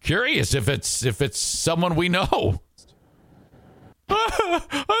I'm curious if it's someone we know.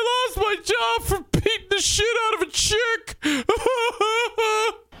 I lost my job for beating the shit out of a chick.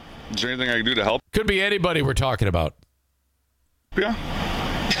 Is there anything I can do to help? Could be anybody we're talking about. Yeah.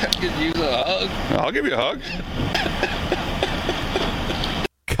 Could use a hug. I'll give you a hug.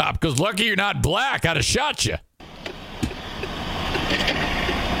 Cop goes, lucky you're not black. I'd have shot you.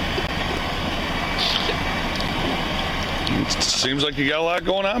 Seems like you got a lot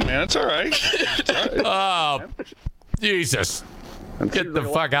going on, man. It's all right. It's all right. Oh, Jesus. Get the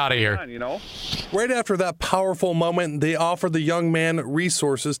fuck out of here. On, you know? Right after that powerful moment, they offered the young man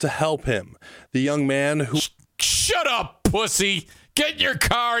resources to help him. The young man who... Shut up, pussy. Get in your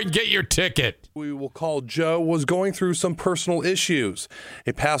car and get your ticket. We will call Joe was going through some personal issues.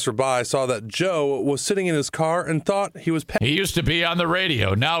 A passerby saw that Joe was sitting in his car and thought he was He used to be on the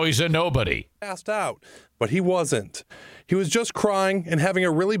radio. Now he's a nobody. Passed out, but he wasn't. He was just crying and having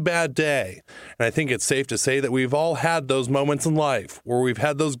a really bad day. And I think it's safe to say that we've all had those moments in life where we've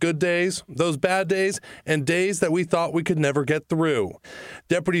had those good days, those bad days, and days that we thought we could never get through.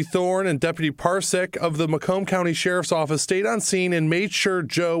 Deputy Thorne and Deputy Parsek of the Macomb County Sheriff's Office stayed on scene and made sure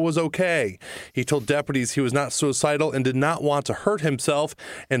Joe was okay. He told deputies he was not suicidal and did not want to hurt himself,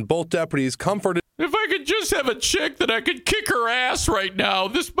 and both deputies comforted. If I could just have a chick that I could kick her ass right now,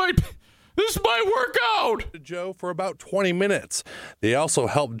 this might This might work out. Joe for about 20 minutes. They also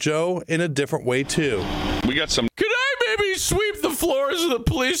helped Joe in a different way, too. We got some Could I maybe sweep the floors of the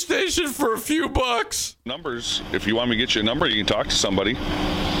police station for a few bucks? numbers. If you want me to get you a number, you can talk to somebody. You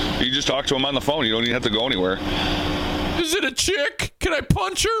can just talk to them on the phone. You don't even have to go anywhere. Is it a chick? Can I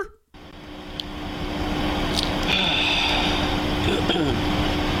punch her?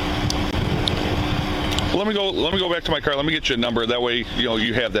 Let me go back to my car. Let me get you a number. That way,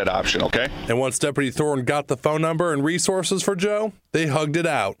 you have that option, okay? And once Deputy Thorne got the phone number and resources for Joe, they hugged it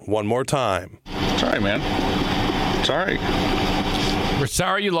out one more time. It's all right, man. It's all right. We're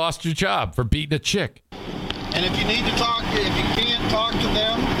sorry you lost your job for beating a chick. And if you need to talk, if you can't talk to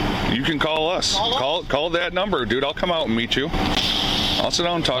them, You can call us. Call that number, dude. I'll come out and meet you. I'll sit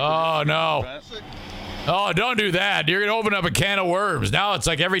down and talk Oh, no. Oh, don't do that. You're going to open up a can of worms. Now it's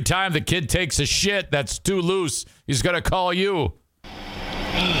like every time the kid takes a shit that's too loose, he's going to call you.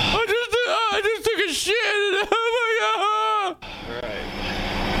 I just took a shit. Oh, my God. All right.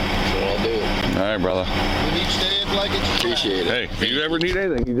 That's what I'll do. All right, brother. when each day is like it's Appreciate it. Hey, if you ever need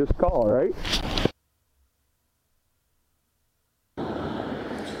anything, you just call, all right?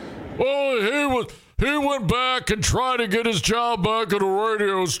 Oh, he went back and tried to get his job back at a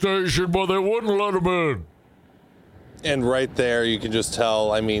radio station, but they wouldn't let him in. And right there, you can just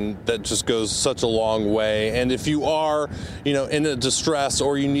tell, I mean, that just goes such a long way. And if you are, in a distress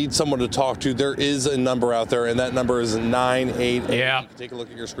or you need someone to talk to, there is a number out there, and that number is 988. Yeah. You can take a look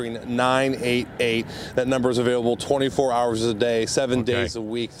at your screen, 988. That number is available 24 hours a day, 7 days a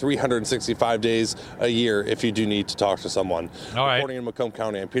week, 365 days a year if you do need to talk to someone. All right. Reporting in Macomb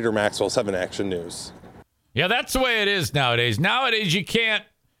County, I'm Peter Maxwell, 7 Action News. Yeah, that's the way it is nowadays. Nowadays,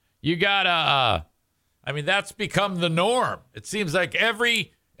 you gotta, that's become the norm. It seems like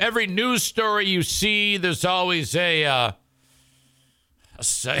every news story you see, there's always hey,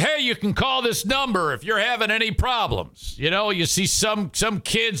 you can call this number if you're having any problems. You see some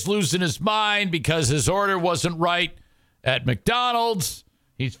kid's losing his mind because his order wasn't right at McDonald's.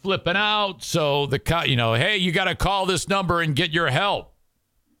 He's flipping out. So hey, you got to call this number and get your help.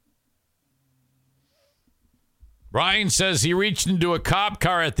 Brian says he reached into a cop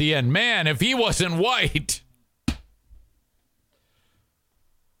car at the end. Man, if he wasn't white.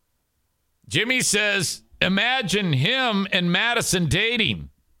 Jimmy says, imagine him and Madison dating.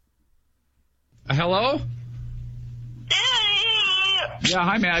 Hello? Yeah,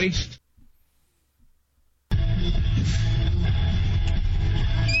 hi, Maddie.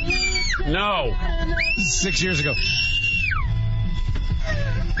 No. 6 years ago.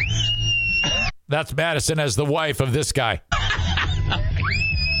 That's Madison as the wife of this guy. That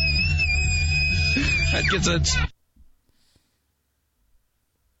gets it.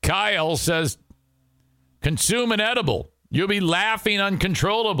 Kyle says, consume an edible. You'll be laughing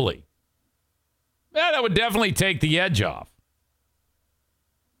uncontrollably. Yeah, that would definitely take the edge off.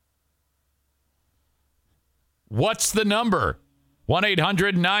 What's the number?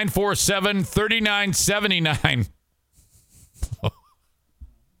 1-800-947-3979.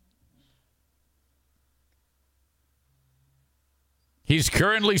 He's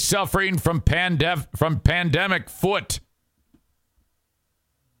currently suffering from pandemic foot.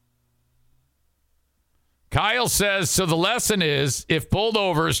 Kyle says, so the lesson is, if pulled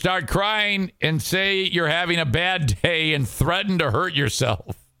over, start crying and say you're having a bad day and threaten to hurt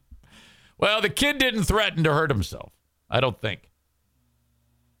yourself. Well, the kid didn't threaten to hurt himself, I don't think.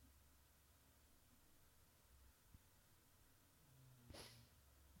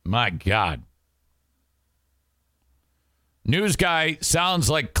 My God. News guy sounds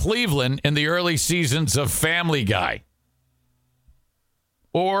like Cleveland in the early seasons of Family Guy.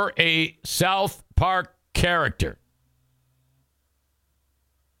 Or a South Park character.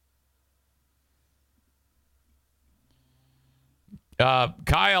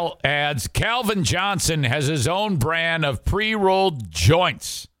 Kyle adds, Calvin Johnson has his own brand of pre-rolled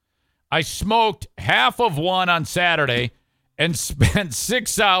joints. I smoked half of one on Saturday and spent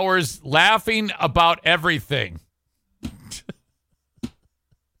 6 hours laughing about everything.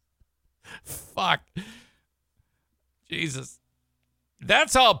 Fuck. Jesus.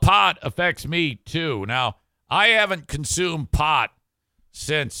 That's how pot affects me, too. Now, I haven't consumed pot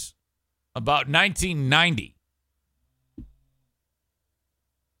since about 1990.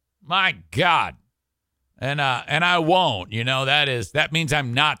 My God. And I won't, that means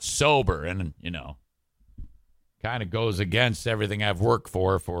I'm not sober and, kind of goes against everything I've worked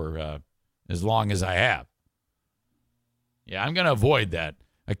for as long as I have. Yeah, I'm going to avoid that.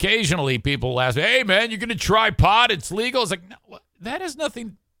 Occasionally people ask me, hey, man, you're going to try pot? It's legal. It's like, no, that has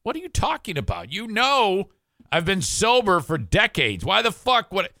nothing. What are you talking about? I've been sober for decades. Why the fuck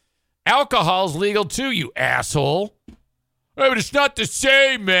would Alcohol's legal too, you asshole. Hey, but it's not the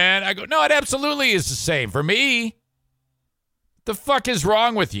same, man. I go, no, it absolutely is the same for me. What the fuck is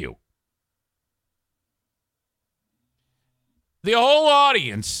wrong with you? The whole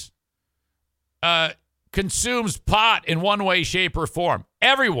audience consumes pot in one way, shape, or form.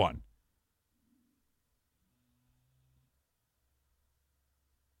 Everyone.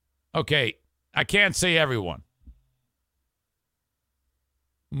 Okay, I can't say everyone.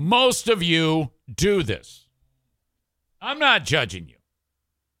 Most of you do this. I'm not judging you.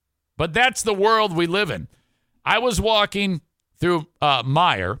 But that's the world we live in. I was walking through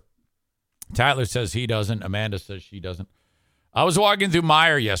Meijer. Tyler says he doesn't. Amanda says she doesn't. I was walking through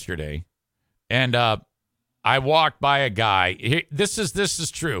Meijer yesterday, and I walked by a guy. This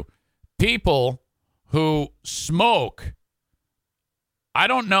is true. People who smoke, I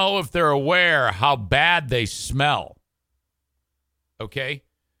don't know if they're aware how bad they smell. Okay?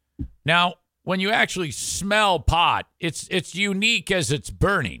 Now, when you actually smell pot, it's unique as it's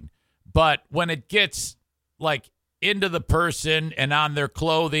burning. But when it gets, like, into the person and on their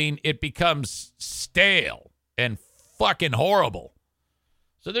clothing, it becomes stale and fucking horrible.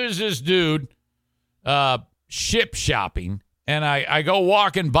 So there's this dude ship shopping, and I go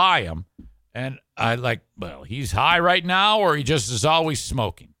walking by him, and I like, well, he's high right now, or he just is always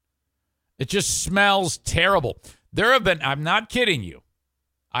smoking. It just smells terrible. There have been, I'm not kidding you.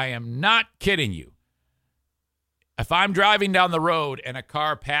 I am not kidding you. If I'm driving down the road and a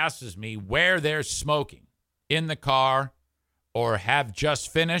car passes me where they're smoking in the car or have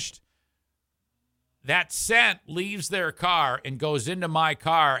just finished, that scent leaves their car and goes into my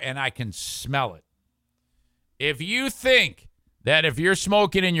car, and I can smell it. If you think that if you're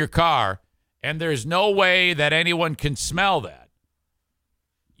smoking in your car and there's no way that anyone can smell that,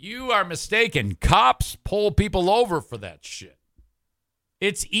 you are mistaken. Cops pull people over for that shit.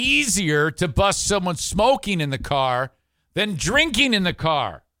 It's easier to bust someone smoking in the car than drinking in the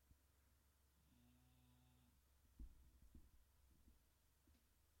car.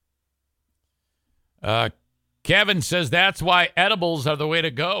 Kevin says that's why edibles are the way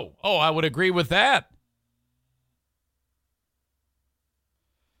to go. Oh, I would agree with that.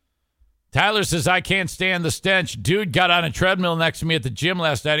 Tyler says, I can't stand the stench. Dude got on a treadmill next to me at the gym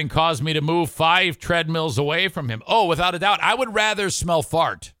last night and caused me to move 5 treadmills away from him. Oh, without a doubt. I would rather smell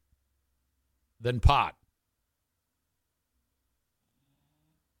fart than pot.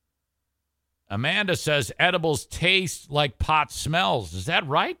 Amanda says edibles taste like pot smells. Is that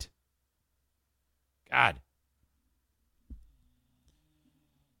right? God.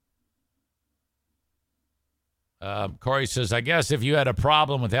 Corey says, I guess if you had a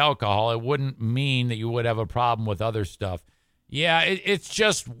problem with alcohol, it wouldn't mean that you would have a problem with other stuff. Yeah, it's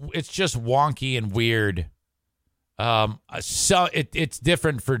just wonky and weird. So it's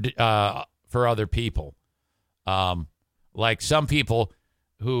different for other people. Like some people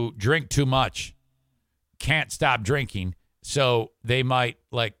who drink too much can't stop drinking, so they might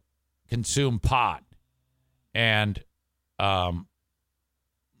like consume pot, and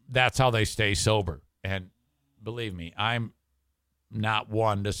that's how they stay sober. And believe me, I'm not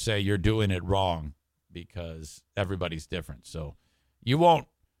one to say you're doing it wrong, because everybody's different. So you won't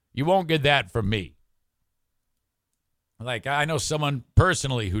get that from me. Like, I know someone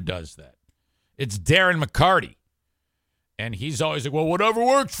personally who does that. It's Darren McCarty. And he's always like, well, whatever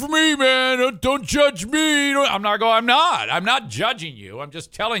works for me, man. Don't judge me. I'm not judging you. I'm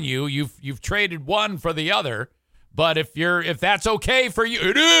just telling you, you've traded one for the other. But if that's okay for you,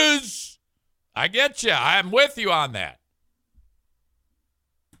 it is. I get you. I'm with you on that.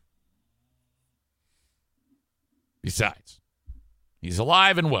 Besides, he's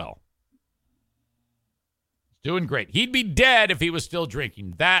alive and well. He's doing great. He'd be dead if he was still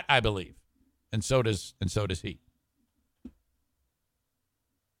drinking. That I believe. And so does he.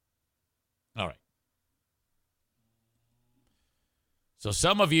 All right. So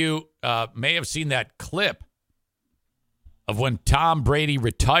some of you may have seen that clip of when Tom Brady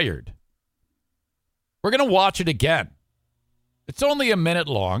retired. We're going to watch it again. It's only a minute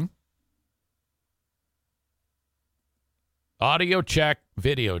long. Audio check,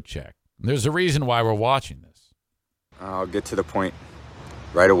 video check. There's a reason why we're watching this. I'll get to the point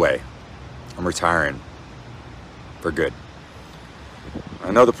right away. I'm retiring for good.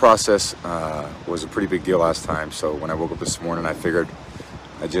 I know the process was a pretty big deal last time, so when I woke up this morning, I figured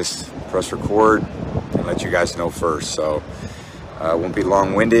I'd just press record and let you guys know first. So I won't be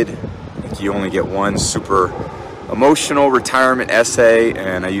long-winded. You only get one super emotional retirement essay,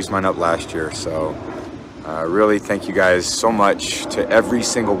 and I used mine up last year. So really thank you guys so much, to every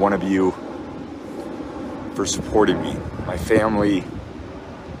single one of you, for supporting me, my family,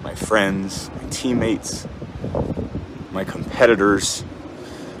 my friends, my teammates, my competitors.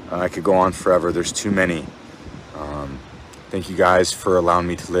 I could go on forever. There's too many. Thank you guys for allowing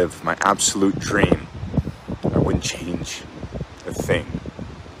me to live my absolute dream. I wouldn't change a thing.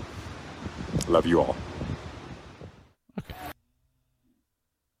 Love you all. Okay.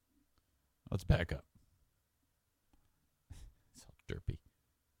 Let's back up. It's all derpy.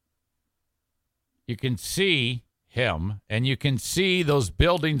 You can see him, and you can see those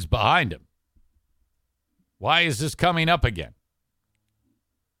buildings behind him. Why is this coming up again?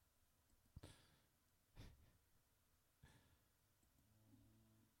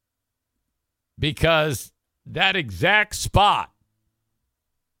 Because that exact spot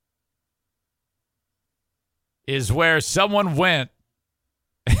is where someone went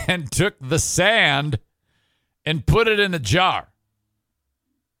and took the sand and put it in a jar.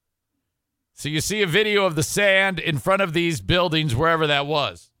 So you see a video of the sand in front of these buildings, wherever that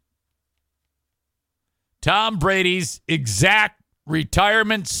was. Tom Brady's exact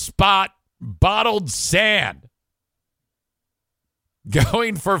retirement spot, bottled sand,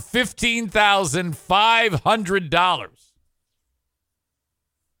 going for $15,500.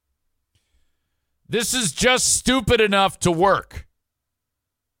 This is just stupid enough to work.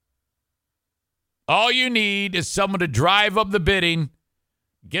 All you need is someone to drive up the bidding,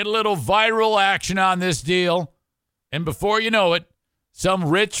 get a little viral action on this deal, and before you know it, some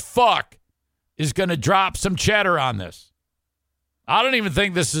rich fuck is going to drop some cheddar on this. I don't even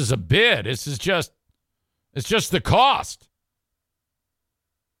think this is a bid. It's just the cost.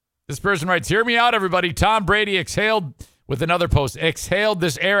 This person writes, hear me out, everybody. Tom Brady exhaled with another post. Exhaled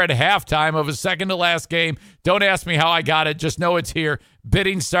this air at halftime of his second to last game. Don't ask me how I got it. Just know it's here.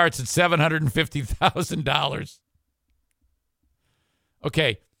 Bidding starts at $750,000.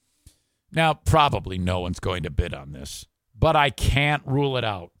 Okay. Now, probably no one's going to bid on this, but I can't rule it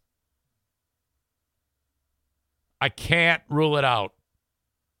out. I can't rule it out.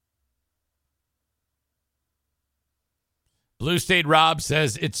 Blue State Rob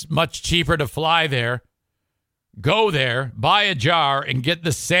says it's much cheaper to fly there. Go there, buy a jar, and get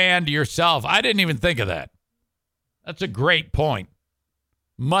the sand yourself. I didn't even think of that. That's a great point.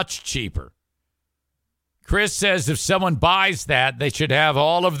 Much cheaper. Chris says if someone buys that, they should have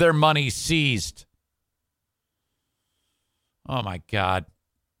all of their money seized. Oh, my God.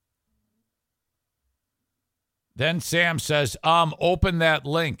 Then Sam says, open that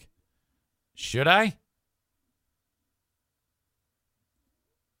link. Should I?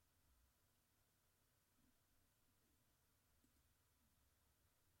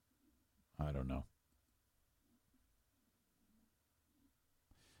 I don't know.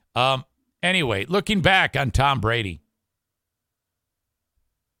 Anyway, looking back on Tom Brady.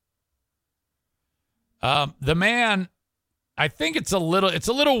 The man, I think it's a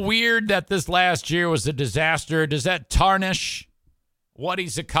little weird that this last year was a disaster. Does that tarnish what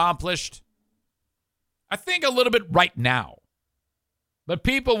he's accomplished? I think a little bit right now. But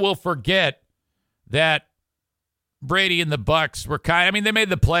people will forget that Brady and the Bucs were they made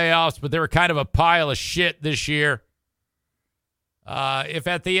the playoffs, but they were kind of a pile of shit this year. If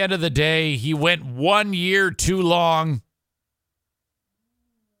at the end of the day he went 1 year too long,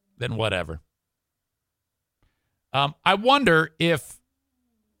 then whatever. I wonder if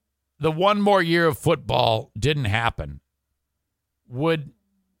the one more year of football didn't happen, would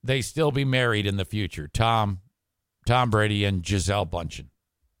they still be married in the future? Tom Brady and Gisele Bündchen.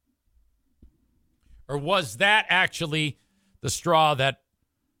 Or was that actually the straw that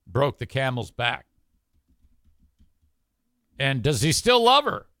broke the camel's back? And does he still love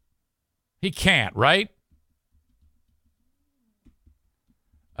her? He can't, right?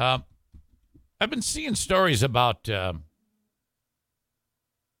 I've been seeing stories about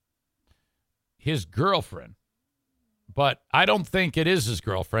his girlfriend, but I don't think it is his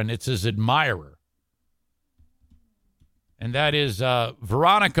girlfriend. It's his admirer. And that is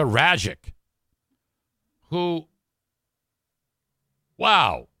Veronica Rajic, who,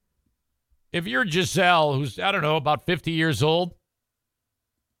 wow, if you're Gisele, who's, I don't know, about 50 years old,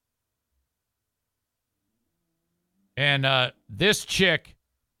 and this chick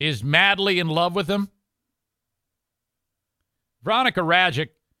is madly in love with him. Veronica Rajic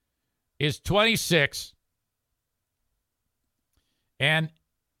is 26, and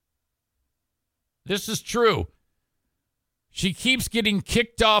this is true. She keeps getting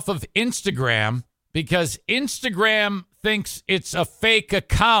kicked off of Instagram because Instagram thinks it's a fake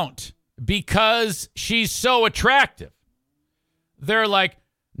account because she's so attractive. They're like,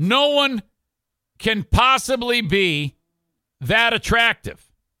 no one can possibly be that attractive.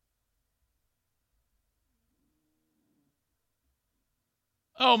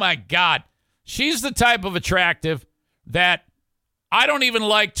 Oh, my God. She's the type of attractive that I don't even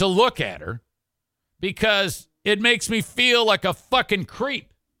like to look at her because it makes me feel like a fucking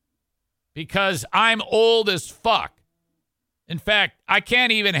creep because I'm old as fuck. In fact, I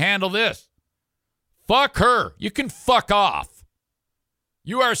can't even handle this. Fuck her. You can fuck off.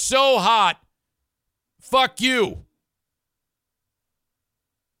 You are so hot. Fuck you.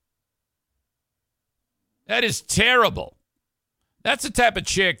 That is terrible. That's the type of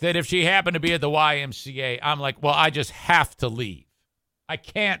chick that if she happened to be at the YMCA, I'm like, well, I just have to leave. I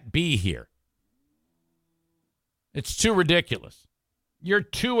can't be here. It's too ridiculous. You're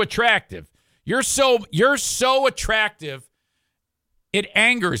too attractive. You're so attractive. It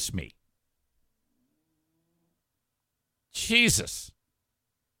angers me. Jesus.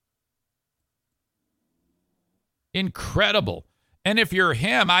 Incredible. And if you're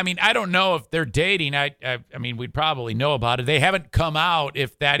him, I mean, I don't know if they're dating. I mean, we'd probably know about it. They haven't come out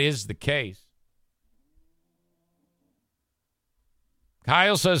if that is the case.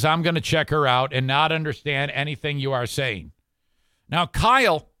 Kyle says, I'm going to check her out and not understand anything you are saying. Now,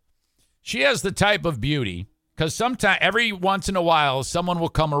 Kyle, she has the type of beauty because sometimes, every once in a while, someone will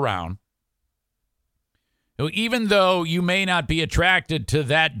come around who, even though you may not be attracted to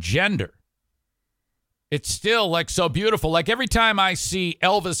that gender, it's still like so beautiful. Like every time I see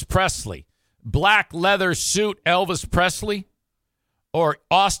Elvis Presley, black leather suit Elvis Presley, or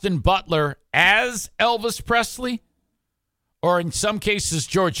Austin Butler as Elvis Presley, or in some cases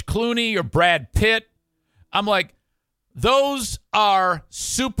George Clooney or Brad Pitt, I'm like, those are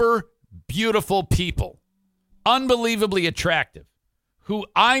super beautiful people, unbelievably attractive, who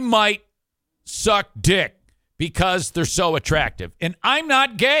I might suck dick because they're so attractive. And I'm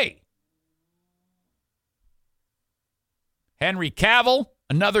not gay. Henry Cavill,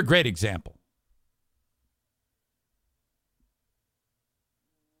 another great example.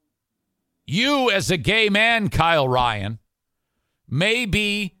 You, as a gay man, Kyle Ryan, may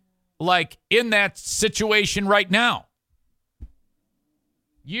be like in that situation right now.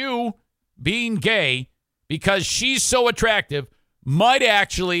 You, being gay, because she's so attractive, might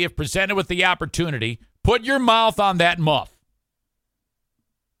actually, if presented with the opportunity, put your mouth on that muff.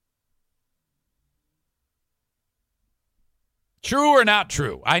 True or not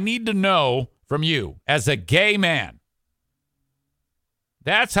true? I need to know from you as a gay man.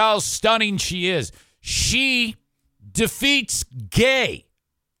 That's how stunning she is. She defeats gay.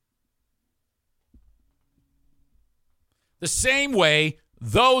 The same way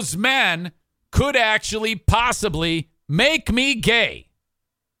those men could actually possibly make me gay.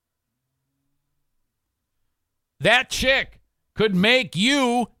 That chick could make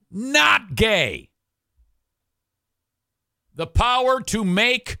you not gay. The power to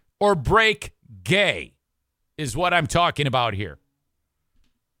make or break gay is what I'm talking about here.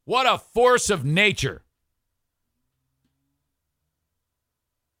 What a force of nature.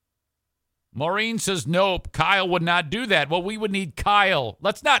 Maureen says, nope, Kyle would not do that. Well, we would need Kyle.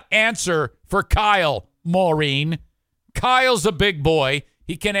 Let's not answer for Kyle, Maureen. Kyle's a big boy.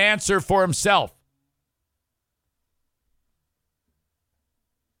 He can answer for himself.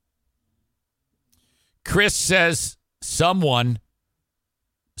 Chris says, someone,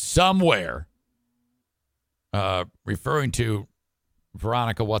 somewhere, referring to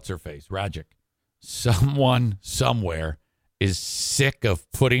Veronica, what's-her-face, Rajic. Someone, somewhere, is sick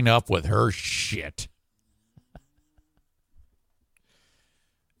of putting up with her shit.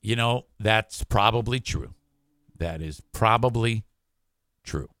 You know, that's probably true. That is probably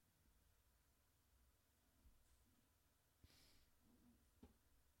true.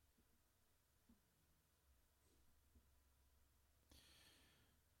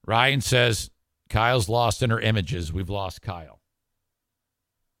 Ryan says, Kyle's lost in her images. We've lost Kyle.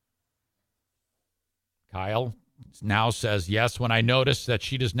 Kyle now says, yes, when I notice that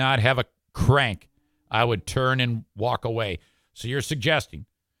she does not have a crank, I would turn and walk away. So you're suggesting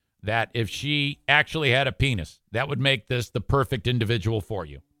that if she actually had a penis, that would make this the perfect individual for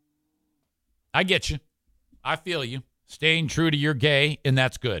you. I get you. I feel you. Staying true to your gay, and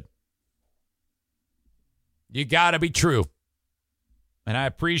that's good. You got to be true. And I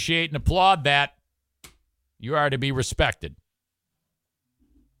appreciate and applaud that. You are to be respected.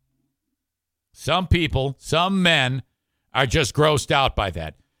 Some people, some men are just grossed out by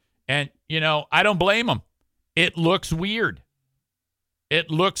that. And, you know, I don't blame them. It looks weird. It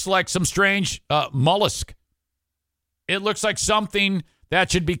looks like some strange mollusk. It looks like something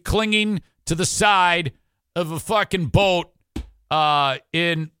that should be clinging to the side of a fucking boat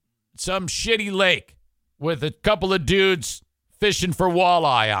in some shitty lake with a couple of dudes fishing for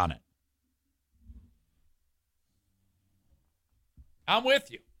walleye on it. I'm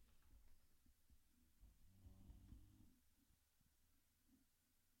with you.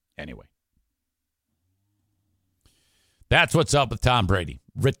 Anyway. That's what's up with Tom Brady.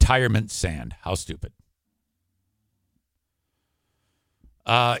 Retirement sand. How stupid.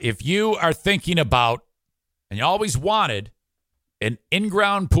 If you are thinking about, and you always wanted, an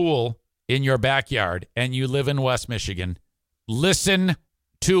in-ground pool in your backyard, and you live in West Michigan, listen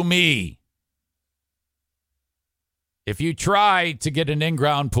to me. If you try to get an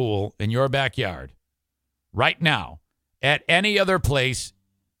in-ground pool in your backyard right now at any other place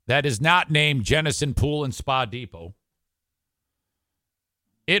that is not named Jennison Pool and Spa Depot,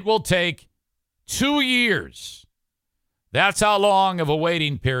 it will take 2 years. That's how long of a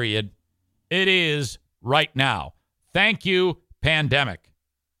waiting period it is right now. Thank you, pandemic.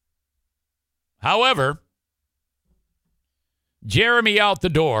 However, Jeremy out the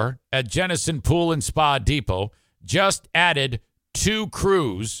door at Jennison Pool and Spa Depot just added 2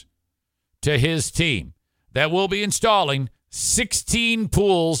 crews to his team that will be installing 16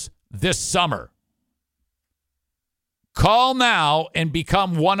 pools this summer. Call now and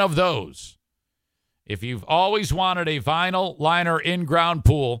become one of those. If you've always wanted a vinyl liner in-ground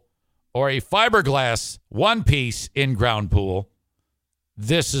pool or a fiberglass one-piece in-ground pool,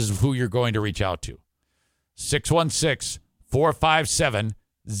 this is who you're going to reach out to.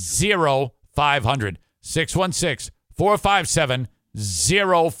 616-457-0500.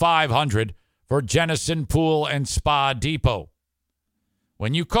 616-457-0500 for Jennison Pool and Spa Depot.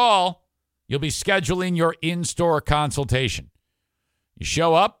 When you call, you'll be scheduling your in-store consultation. You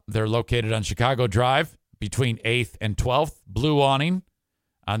show up. They're located on Chicago Drive between 8th and 12th. Blue awning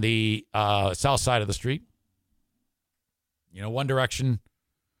on the south side of the street. You know, one direction.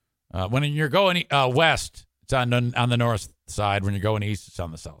 When you're going west, it's on the north side. When you're going east, it's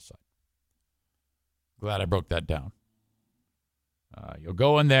on the south side. Glad I broke that down. You'll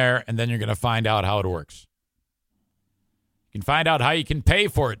go in there, and then you're going to find out how it works. You can find out how you can pay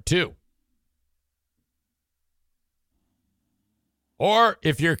for it, too. Or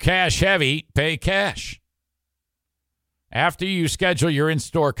if you're cash heavy, pay cash. After you schedule your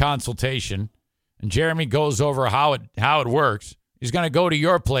in-store consultation, and Jeremy goes over how it works, he's going to go to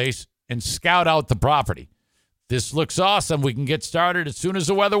your place and scout out the property. This looks awesome. We can get started as soon as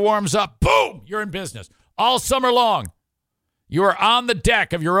the weather warms up. Boom! You're in business. All summer long, you are on the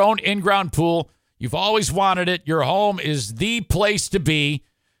deck of your own in-ground pool. You've always wanted it. Your home is the place to be.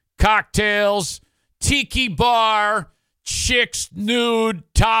 Cocktails, tiki bar, chicks nude,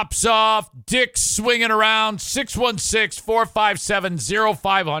 tops off, dicks swinging around.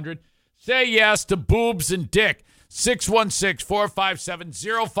 616-457-0500. Say yes to boobs and dick.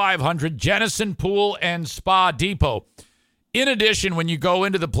 616-457-0500. Jennison Pool and Spa Depot. In addition, when you go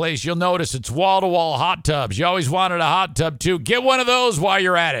into the place, you'll notice it's wall-to-wall hot tubs. You always wanted a hot tub, too. Get one of those while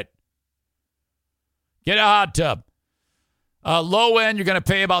you're at it. Get a hot tub. Low end, you're going to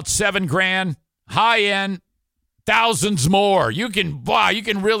pay about $7,000. High end, thousands more. You can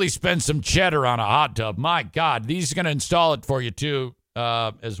really spend some cheddar on a hot tub. My God, these are going to install it for you, too,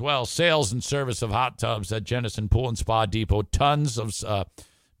 as well. Sales and service of hot tubs at Jennison Pool and Spa Depot. Tons of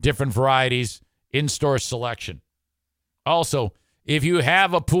different varieties. In-store selection. Also, if you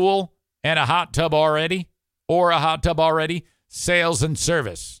have a pool and a hot tub already, sales and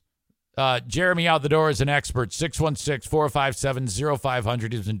service. Jeremy out the door is an expert.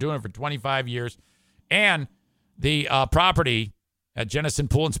 616-457-0500. He's been doing it for 25 years. And the property at Jennison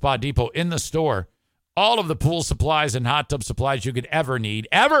Pool and Spa Depot in the store, all of the pool supplies and hot tub supplies you could ever need.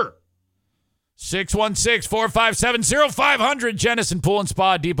 Ever. 616-457-0500. Jennison Pool and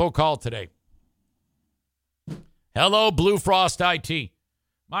Spa Depot. Call today. Hello, Blue Frost IT.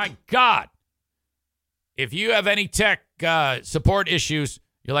 My God. If you have any tech support issues,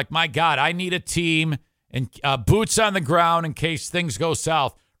 you're like, my God, I need a team and boots on the ground in case things go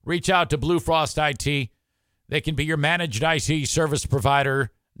south. Reach out to Blue Frost IT. They can be your managed IT service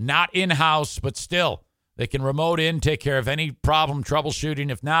provider, not in-house, but still. They can remote in, take care of any problem,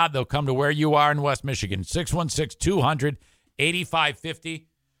 troubleshooting. If not, they'll come to where you are in West Michigan. 616-200-8550.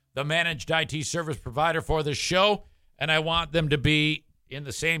 The managed IT service provider for the show, and I want them to be in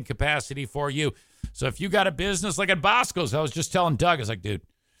the same capacity for you. So if you got a business like at Bosco's, I was just telling Doug, I was like, dude,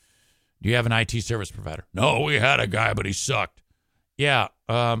 do you have an IT service provider? No, we had a guy, but he sucked. Yeah,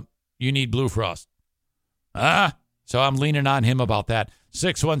 you need Blue Frost. So I'm leaning on him about that.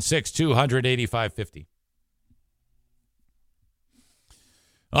 616-200-8550.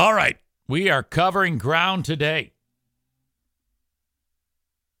 All right, we are covering ground today.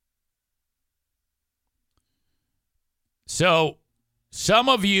 So, some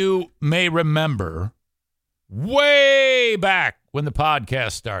of you may remember way back when the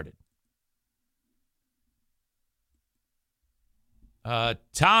podcast started.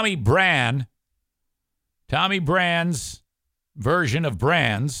 Tommy Brand's version of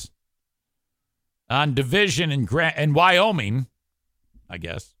Brands on Division in Wyoming, I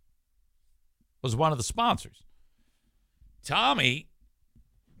guess, was one of the sponsors. Tommy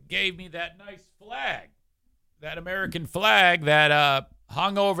gave me that nice flag, that American flag that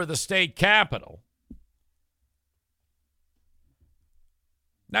hung over the state capitol.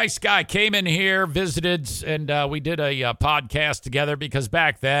 Nice guy, came in here, visited, and we did a podcast together because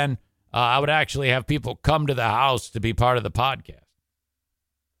back then I would actually have people come to the house to be part of the podcast.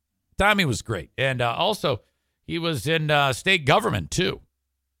 Tommy was great. And also, he was in state government, too.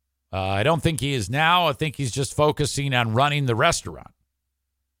 I don't think he is now. I think he's just focusing on running the restaurant.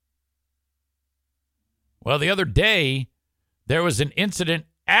 Well, the other day, there was an incident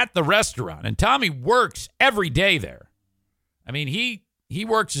at the restaurant, and Tommy works every day there. I mean, he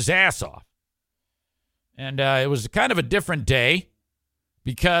works his ass off. And it was kind of a different day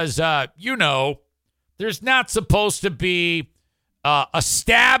because, there's not supposed to be a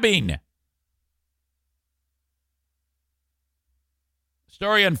stabbing.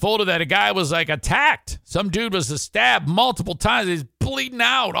 Story unfolded that a guy was attacked. Some dude was stabbed multiple times. He's bleeding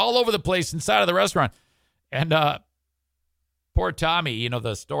out all over the place inside of the restaurant. And poor Tommy,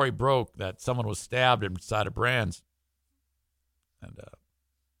 the story broke that someone was stabbed inside of Brands. And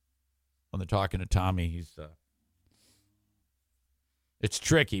when they're talking to Tommy, it's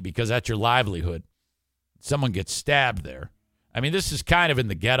tricky because that's your livelihood. Someone gets stabbed there. I mean, this is kind of in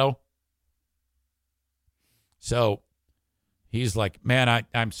the ghetto. So he's like, man,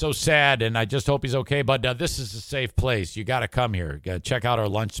 I'm so sad, and I just hope he's okay, but this is a safe place. You got to come here. Got to check out our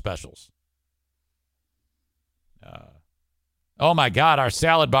lunch specials. Oh, my God, our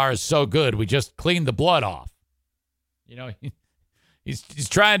salad bar is so good. We just cleaned the blood off. He's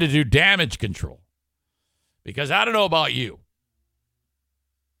trying to do damage control. Because I don't know about you,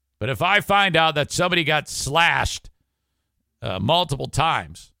 but if I find out that somebody got slashed multiple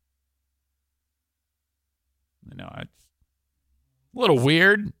times, it's a little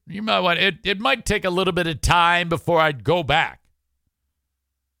weird. You might want it might take a little bit of time before I'd go back.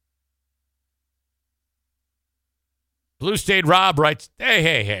 Blue State Rob writes,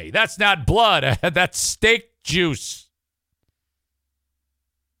 hey, that's not blood. That's steak juice.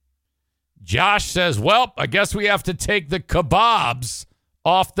 Josh says, well, I guess we have to take the kebabs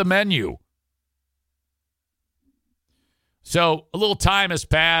off the menu. So a little time has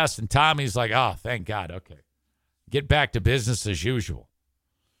passed, and Tommy's like, oh, thank God. Okay. Get back to business as usual.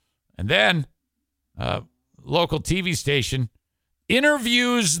 And then local TV station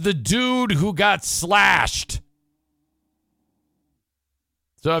interviews the dude who got slashed.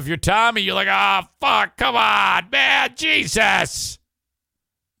 So if you're Tommy, you're like, oh, fuck, come on, man, Jesus.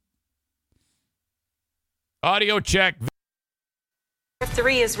 Audio check.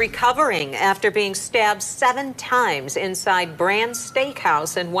 3 is recovering after being stabbed 7 times inside Brand's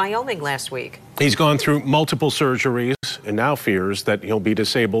Steakhouse in Wyoming last week. He's gone through multiple surgeries and now fears that he'll be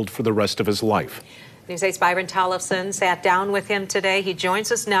disabled for the rest of his life. News 8's Byron Tollefson sat down with him today. He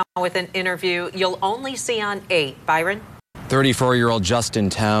joins us now with an interview you'll only see on 8. Byron? 34-year-old Justin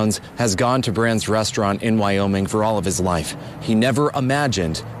Towns has gone to Brand's restaurant in Wyoming for all of his life. He never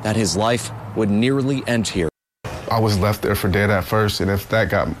imagined that his life would nearly end here. I was left there for dead at first, and if that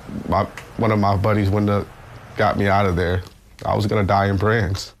got one of my buddies wouldn't have got me out of there, I was going to die in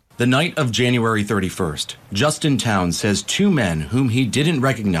Brands. The night of January 31st, Justin Towns says 2 men whom he didn't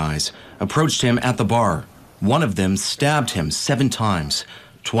recognize approached him at the bar. One of them stabbed him 7 times,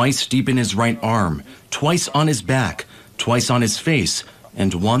 twice deep in his right arm, twice on his back, twice on his face,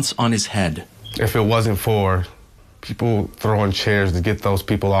 and once on his head. If it wasn't for people throwing chairs to get those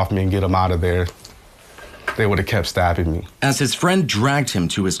people off me and get them out of there, they would have kept stabbing me. As his friend dragged him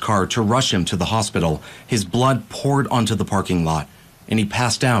to his car to rush him to the hospital, his blood poured onto the parking lot, and he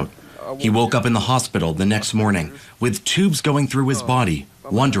passed out. He woke up in the hospital the next morning with tubes going through his body,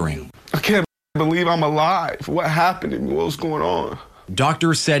 wondering, I can't believe I'm alive. What happened to me? What was going on?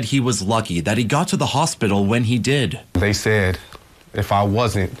 Doctors said he was lucky that he got to the hospital when he did. They said if I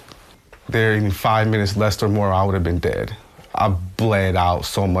wasn't there in 5 minutes less or more, I would have been dead. I bled out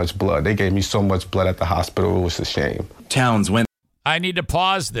so much blood. They gave me so much blood at the hospital. It was a shame. Towns went. I need to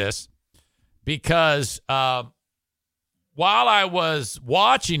pause this because while I was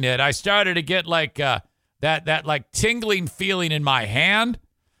watching it, I started to get that like tingling feeling in my hand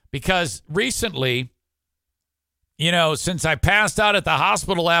because recently, since I passed out at the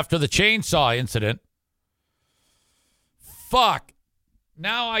hospital after the chainsaw incident,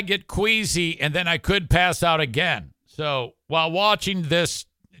 now I get queasy, and then I could pass out again. So while watching this,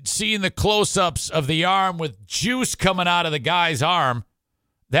 seeing the close-ups of the arm with juice coming out of the guy's arm,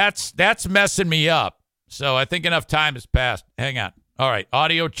 that's messing me up. So I think enough time has passed. Hang on. All right,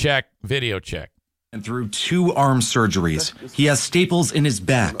 audio check, video check. And through 2 arm surgeries, he has staples in his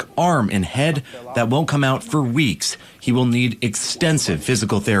back, arm, and head that won't come out for weeks. He will need extensive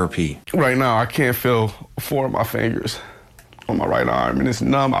physical therapy. Right now, I can't feel 4 of my fingers on my right arm, and it's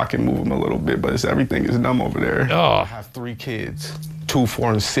numb. I can move them a little bit, but everything is numb over there. Oh. I have 3 kids, 2,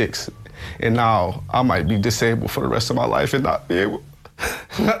 4, and 6, and now I might be disabled for the rest of my life and not be able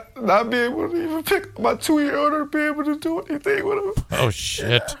to even pick up my 2-year-old or be able to do anything with him. Oh,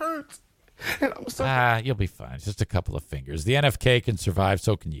 shit. It hurts. And I'm so You'll be fine. It's just a couple of fingers. The NFK can survive,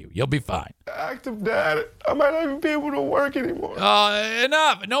 so can you. You'll be fine. active dad. I might not even be able to work anymore.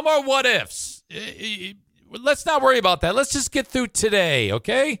 Enough. No more what ifs. Let's not worry about that. Let's just get through today,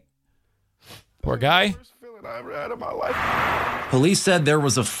 okay? Poor guy. I ever had in my life. Police said there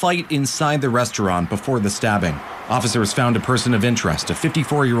was a fight inside the restaurant before the stabbing. Officers found a person of interest, a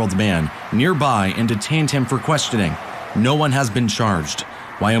 54-year-old man, nearby and detained him for questioning. No one has been charged.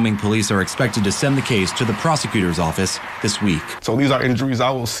 Wyoming police are expected to send the case to the prosecutor's office this week. So these are injuries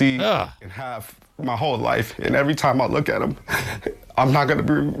I will see and have my whole life. And every time I look at them, I'm not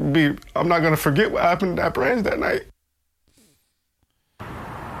gonna forget what happened at that branch that night.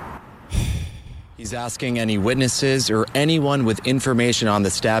 He's asking any witnesses or anyone with information on the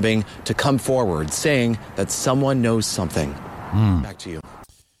stabbing to come forward, saying that someone knows something. Back to you.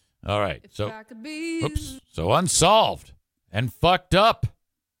 All right. So unsolved and fucked up.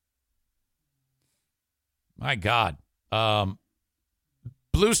 My God.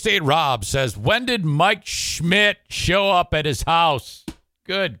 Blue State Rob says, when did Mike Schmidt show up at his house?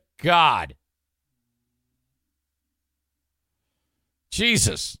 Good God.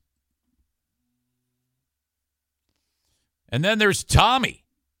 Jesus. And then there's Tommy.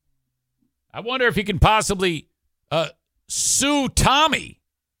 I wonder if he can possibly sue Tommy.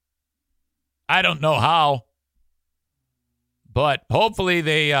 I don't know how. But hopefully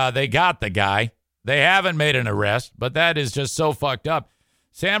they got the guy. They haven't made an arrest, but that is just so fucked up.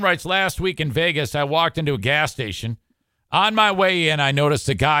 Sam writes, last week in Vegas, I walked into a gas station. On my way in, I noticed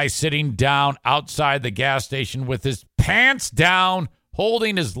a guy sitting down outside the gas station with his pants down,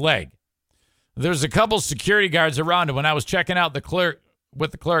 holding his leg. There's a couple security guards around him. When I was checking out the clerk,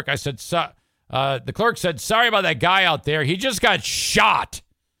 I said, the clerk said, sorry about that guy out there. He just got shot.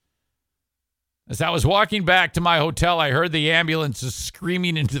 As I was walking back to my hotel, I heard the ambulances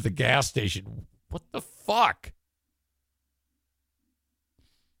screaming into the gas station. What the fuck?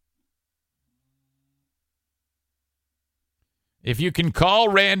 If you can call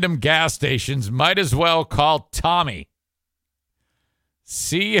random gas stations, might as well call Tommy.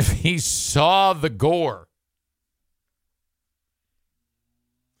 See if he saw the gore.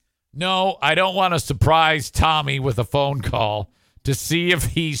 No, I don't want to surprise Tommy with a phone call to see if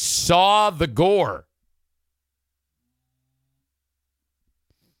he saw the gore.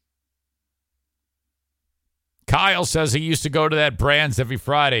 Kyle says he used to go to that Brands every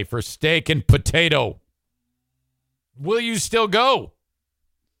Friday for steak and potato. Will you still go?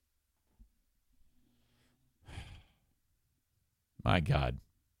 My God.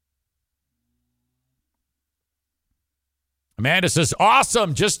 Amanda says,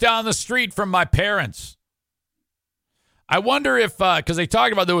 awesome, just down the street from my parents. I wonder if, because they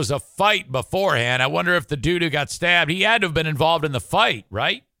talked about there was a fight beforehand, I wonder if the dude who got stabbed, he had to have been involved in the fight,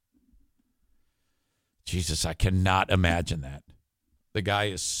 right? Jesus, I cannot imagine that. The guy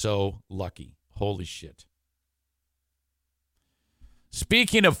is so lucky. Holy shit.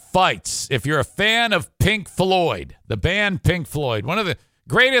 Speaking of fights, if you're a fan of Pink Floyd, the band Pink Floyd, one of the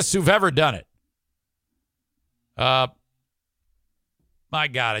greatest who've ever done it. My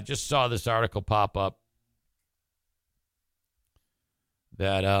God, I just saw this article pop up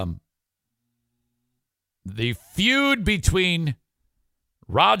that the feud between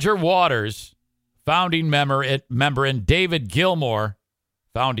Roger Waters, founding member, and David Gilmour,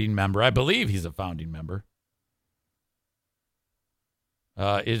 founding member, I believe he's a founding member,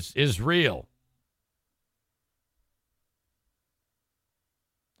 is real.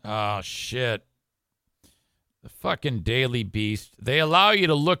 Oh, shit. The fucking Daily Beast. They allow you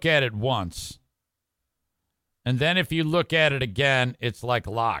to look at it once. And then if you look at it again, it's like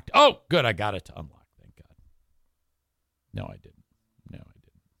locked. Oh, good. I got it to unlock. Thank God. No, I didn't.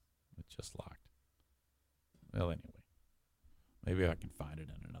 It's just locked. Well, anyway. Maybe I can find it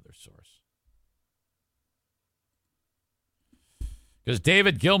in another source. Because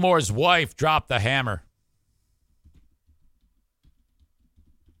David Gilmour's wife dropped the hammer.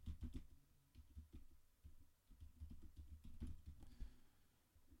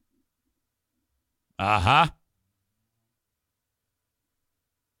 Uh-huh.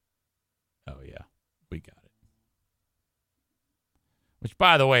 Oh, yeah. We got it. Which,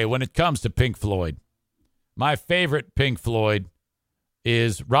 by the way, when it comes to Pink Floyd, my favorite Pink Floyd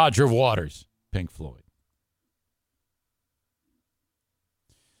is Roger Waters' Pink Floyd.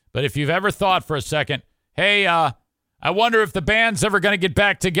 But if you've ever thought for a second, hey, I wonder if the band's ever going to get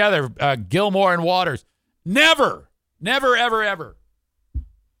back together, Gilmore and Waters. Never. Never, ever, ever.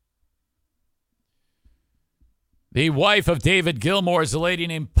 The wife of David Gilmour is a lady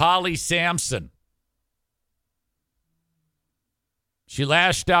named Polly Sampson. She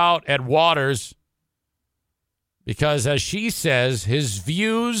lashed out at Waters because, as she says, his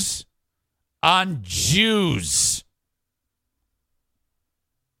views on Jews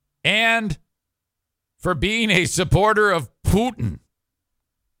and for being a supporter of Putin.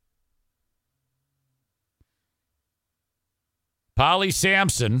 Polly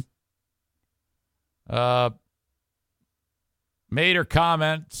Sampson made her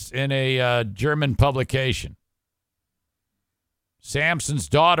comments in a German publication. Sampson's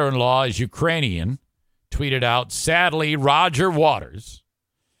daughter-in-law is Ukrainian, tweeted out, sadly, Roger Waters,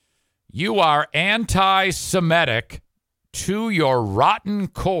 you are anti-Semitic to your rotten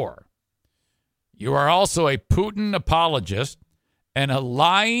core. You are also a Putin apologist and a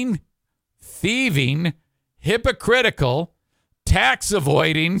lying, thieving, hypocritical,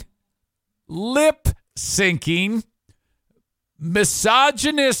 tax-avoiding, lip-syncing,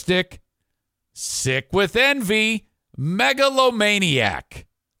 misogynistic, sick with envy, megalomaniac.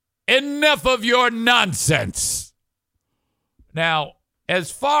 Enough of your nonsense. Now,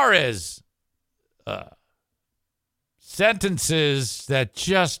 as far as sentences that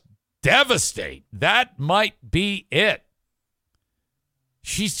just devastate, that might be it.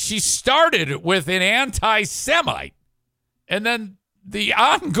 She started with an anti-Semite, and then the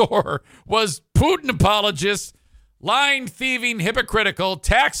encore was Putin apologist, lying, thieving, hypocritical,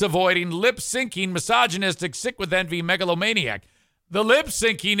 tax-avoiding, lip-syncing, misogynistic, sick with envy, megalomaniac. The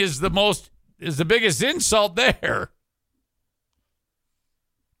lip-syncing is the biggest insult there.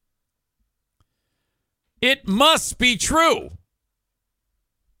 It must be true.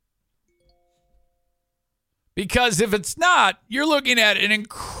 Because if it's not, you're looking at an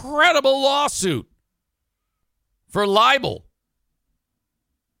incredible lawsuit for libel.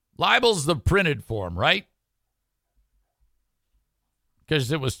 Libel's the printed form, right?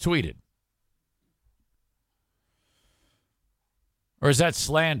 Because it was tweeted. Or is that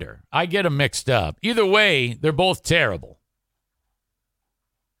slander? I get them mixed up. Either way, they're both terrible.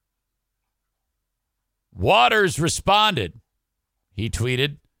 Waters responded. He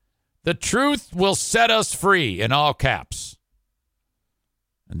tweeted, "The truth will set us free," in all caps.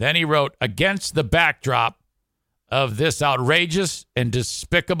 And then he wrote, against the backdrop of this outrageous and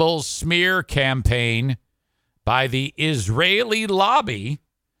despicable smear campaign by the Israeli lobby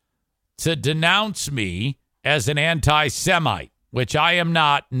to denounce me as an anti-Semite, which I am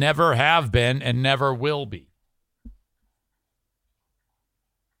not, never have been, and never will be.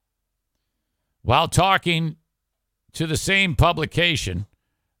 While talking to the same publication,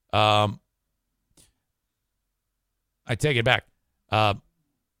 I take it back. I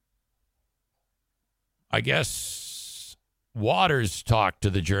guess Waters talked to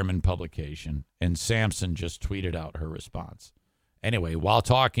the German publication, and Sampson just tweeted out her response. Anyway, while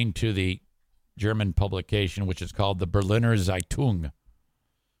talking to the German publication, which is called the Berliner Zeitung,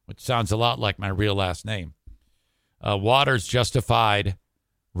 which sounds a lot like my real last name, Waters justified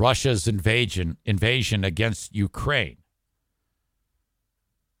Russia's invasion against Ukraine,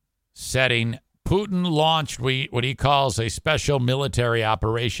 setting Putin launched what he calls a special military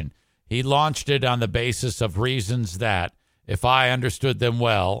operation. He launched it on the basis of reasons that, if I understood them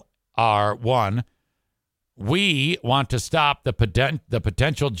well, are, one, we want to stop the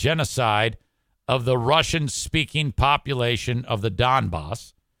potential genocide of the Russian-speaking population of the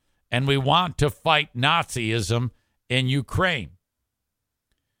Donbass, and we want to fight Nazism in Ukraine.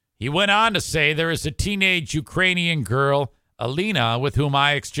 He went on to say there is a teenage Ukrainian girl, Alina, with whom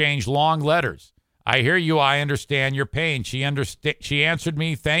I exchanged long letters. I hear you. I understand your pain. She answered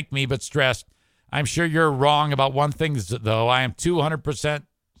me, thanked me, but stressed. I'm sure you're wrong about one thing, though. I am 200%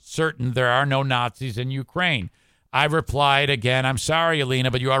 certain there are no Nazis in Ukraine. I replied again, I'm sorry,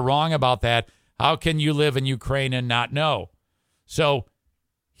 Alina, but you are wrong about that. How can you live in Ukraine and not know? So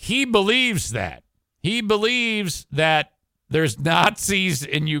he believes that. He believes that there's Nazis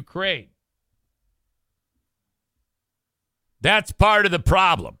in Ukraine. That's part of the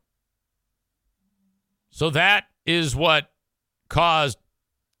problem. So that is what caused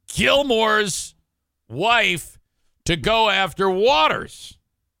Gilmour's wife to go after Waters.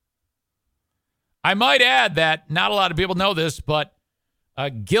 I might add that not a lot of people know this, but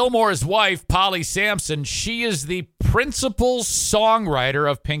Gilmore's wife, Polly Sampson, she is the principal songwriter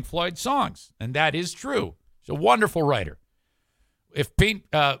of Pink Floyd songs. And that is true. She's a wonderful writer. If Pink,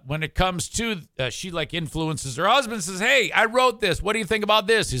 when it comes to, she like influences her husband, says, hey, I wrote this. What do you think about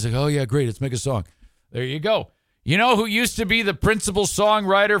this? He's like, oh, yeah, great. Let's make a song. There you go. You know who used to be the principal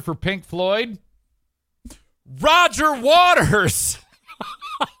songwriter for Pink Floyd? Roger Waters.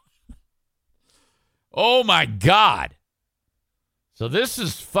 Oh, my God. So this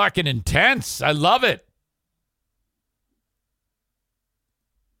is fucking intense. I love it.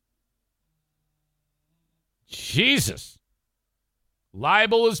 Jesus.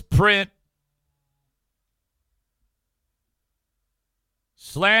 Libel is print.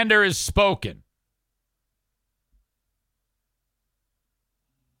 Slander is spoken.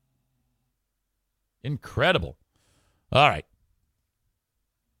 Incredible. All right.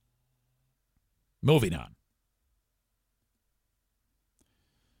 Moving on.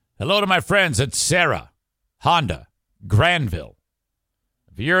 Hello to my friends at Sarah, Honda, Granville.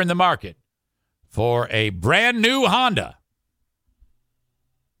 If you're in the market for a brand new Honda,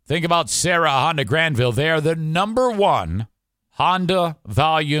 think about Sarah, Honda, Granville. They are the number one Honda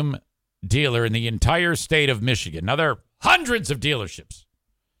volume dealer in the entire state of Michigan. Now, there are hundreds of dealerships.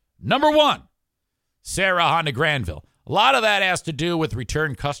 Number one, Sarah, Honda, Granville. A lot of that has to do with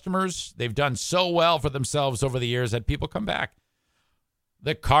return customers. They've done so well for themselves over the years that people come back.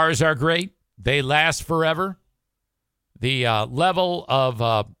 The cars are great. They last forever. The level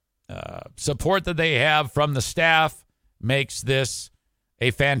of support that they have from the staff makes this a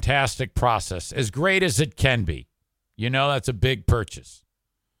fantastic process, as great as it can be. You know, that's a big purchase.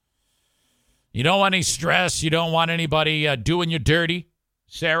 You don't want any stress. You don't want anybody doing you dirty.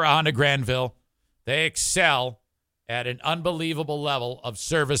 Sarah, Honda, Granville, they excel at an unbelievable level of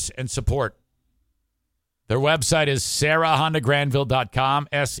service and support. Their website is sarahhondagranville.com,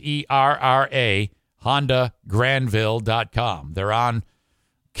 SERRA, HondaGranville.com. They're on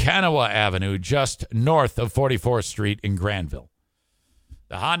Kanawha Avenue, just north of 44th Street in Granville.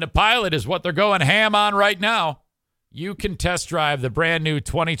 The Honda Pilot is what they're going ham on right now. You can test drive the brand new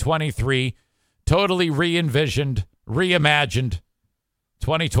 2023, totally re-envisioned, reimagined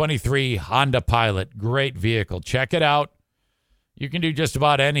 2023 Honda Pilot. Great vehicle. Check it out. You can do just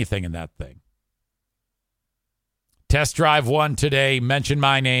about anything in that thing. Test drive one today. Mention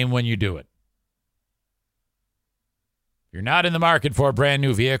my name when you do it. If you're not in the market for a brand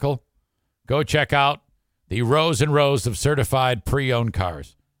new vehicle, go check out the rows and rows of certified pre-owned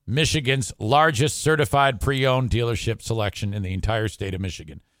cars. Michigan's largest certified pre-owned dealership selection in the entire state of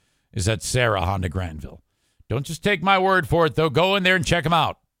Michigan is at Sarah Honda Granville. Don't just take my word for it, though. Go in there and check them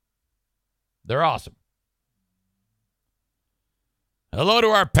out. They're awesome. Hello to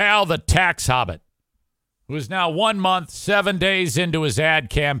our pal, the Tax Hobbit, who is now 1 month, 7 days into his ad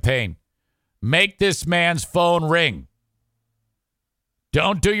campaign. Make this man's phone ring.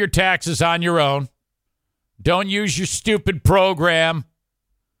 Don't do your taxes on your own. Don't use your stupid program.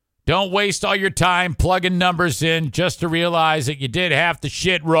 Don't waste all your time plugging numbers in just to realize that you did half the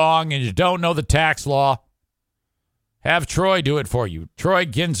shit wrong and you don't know the tax law. Have Troy do it for you. Troy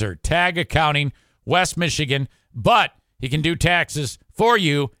Ginzer, Tag Accounting, West Michigan. But he can do taxes for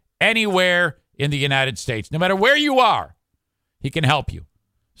you anywhere in the United States. No matter where you are, he can help you.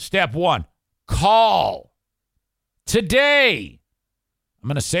 Step one, call today. I'm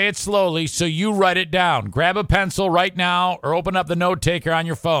going to say it slowly so you write it down. Grab a pencil right now or open up the note taker on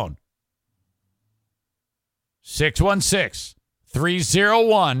your phone.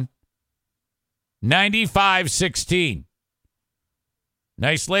 616-301-9516.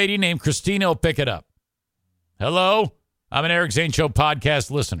 Nice lady named Christina will pick it up. Hello, I'm an Eric Zane Show podcast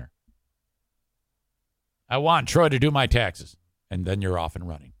listener. I want Troy to do my taxes. And then you're off and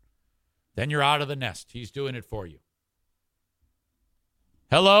running. Then you're out of the nest. He's doing it for you.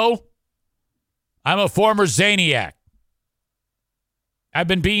 Hello? I'm a former Zaniac. I've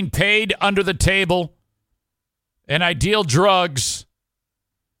been being paid under the table, and I deal drugs,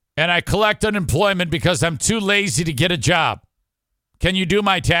 and I collect unemployment because I'm too lazy to get a job. Can you do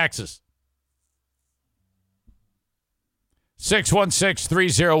my taxes?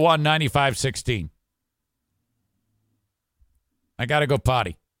 616-301-9516. I got to go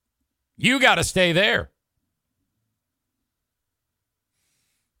potty. You got to stay there.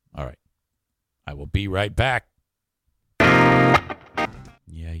 All right. I will be right back.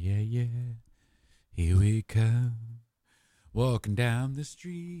 Yeah. Here we come. Walking down the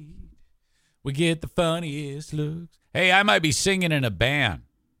street. We get the funniest looks. Hey, I might be singing in a band.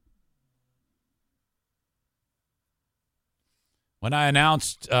 When I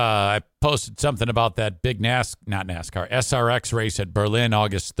announced, I posted something about that big SRX race at Berlin,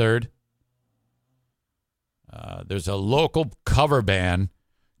 August 3rd. There's a local cover band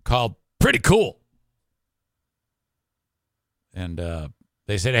called Pretty Cool. And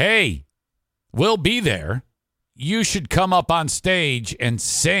they said, hey, we'll be there. You should come up on stage and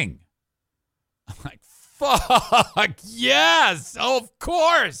sing. I'm like, fuck, yes, of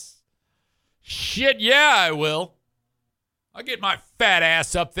course. Shit, yeah, I will. I'll get my fat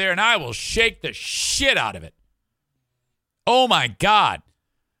ass up there and I will shake the shit out of it. Oh, my God.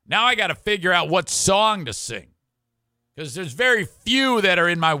 Now I got to figure out what song to sing because there's very few that are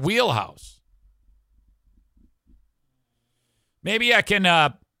in my wheelhouse. Maybe I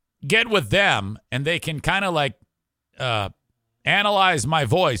can get with them and they can kind of like analyze my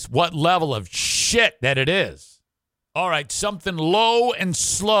voice, what level of shit that it is. All right, something low and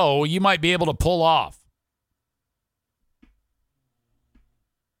slow you might be able to pull off.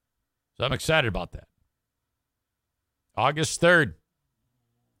 So I'm excited about that. August 3rd.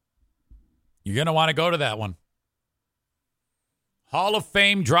 You're going to want to go to that one. Hall of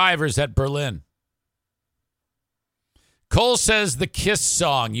Fame drivers at Berlin. Cole says the Kiss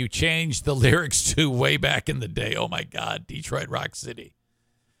song you changed the lyrics to way back in the day. Oh, my God. Detroit Rock City.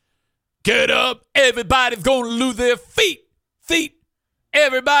 Get up. Everybody's going to lose their feet.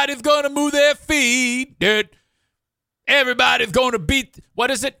 Everybody's going to move their feet. Everybody's going to beat.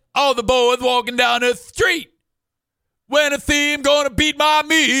 What is it? All the boys walking down the street. When a theme going to beat my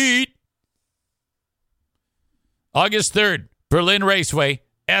meat. August 3rd, Berlin Raceway,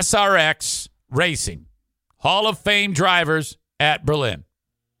 SRX Racing. Hall of Fame drivers at Berlin.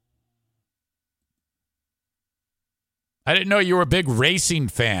 I didn't know you were a big racing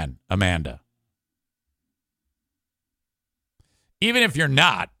fan, Amanda. Even if you're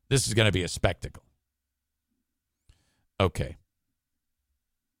not, this is going to be a spectacle. Okay.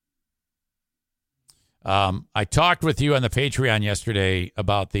 I talked with you on the Patreon yesterday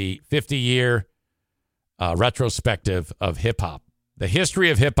about the 50-year retrospective of hip-hop. The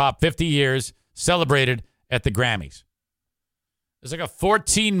history of hip-hop, 50 years, celebrated at the Grammys. It's like a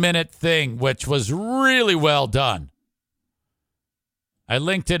 14-minute thing, which was really well done. I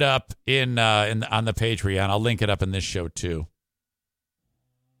linked it up on the Patreon. I'll link it up in this show, too.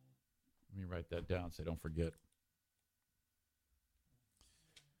 Let me write that down so I don't forget.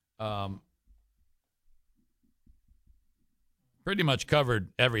 Pretty much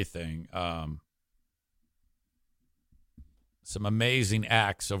covered everything. Some amazing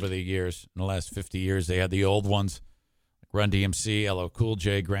acts over the years. In the last 50 years, they had the old ones, like Run DMC, LL Cool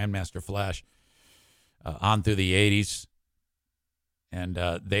J, Grandmaster Flash, on through the 80s. And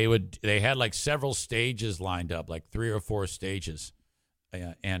they had like several stages lined up, like 3 or 4 stages.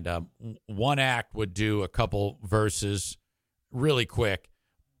 And one act would do a couple verses really quick.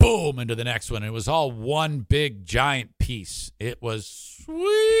 Boom, into the next one. It was all one big giant piece. It was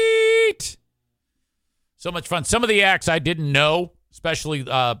sweet. So much fun. Some of the acts I didn't know, especially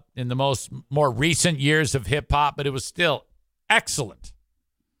in the more recent years of hip hop, but it was still excellent.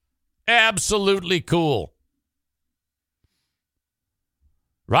 Absolutely cool.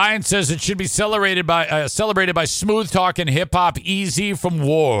 Ryan says it should be celebrated by smooth talking hip hop, easy from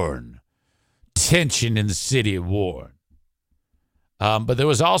Warren. Tension in the city of Warren. But there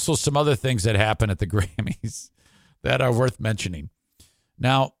was also some other things that happened at the Grammys that are worth mentioning.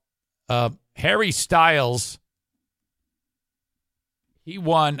 Now, Harry Styles, he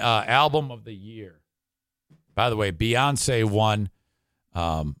won Album of the Year. By the way, Beyonce won.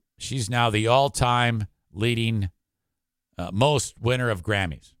 She's now the all-time leading most winner of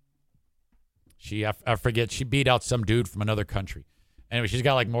Grammys. I forget, she beat out some dude from another country. Anyway, she's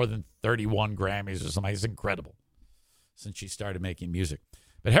got like more than 31 Grammys or something. It's incredible since she started making music.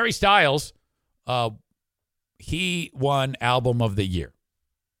 But Harry Styles, he won Album of the Year.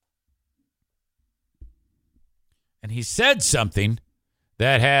 And he said something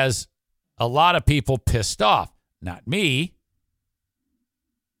that has a lot of people pissed off. Not me.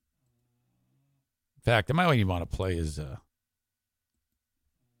 In fact, I might even want to play his...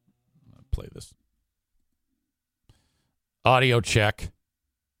 play this. Audio check.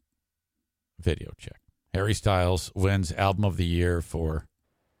 Video check. Harry Styles wins Album of the Year for...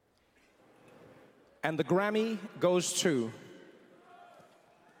 And the Grammy goes to...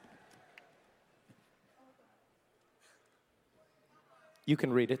 You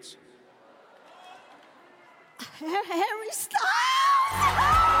can read it. Harry Styles!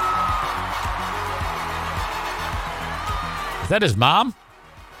 Is that his mom?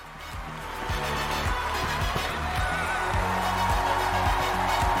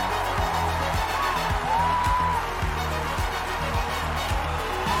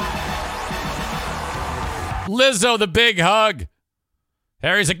 Lizzo, the big hug.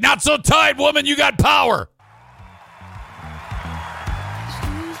 Harry's like, not so tight, woman. You got power.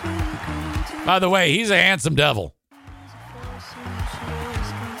 By the way, he's a handsome devil.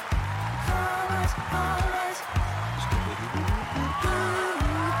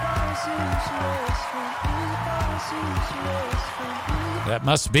 That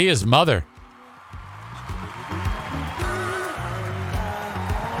must be his mother.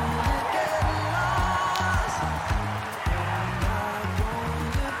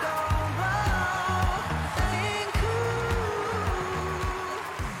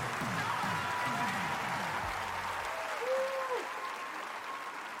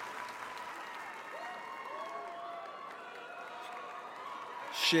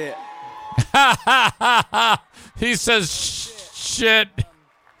 Shit. He says shit.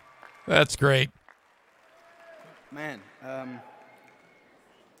 That's great. Man,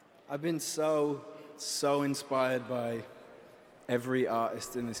 I've been so inspired by every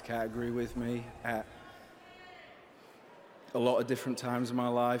artist in this category with me at a lot of different times in my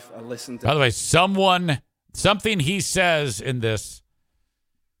life. I listened to... By the way, something he says in this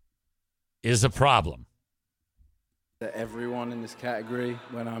is a problem. To everyone in this category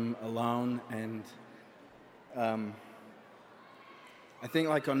when I'm alone, and I think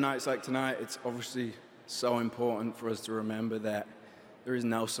like on nights like tonight, it's obviously so important for us to remember that there is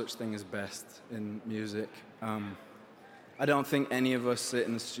no such thing as best in music. I don't think any of us sit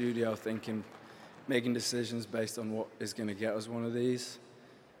in the studio making decisions based on what is going to get us one of these.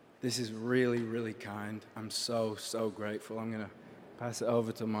 This is really, really kind. I'm so grateful. I'm going to pass it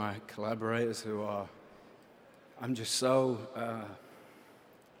over to my collaborators who are... I'm just so...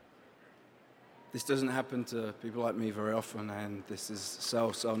 this doesn't happen to people like me very often, and this is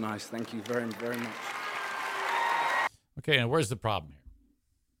so nice. Thank you very, very much. Okay, now where's the problem here?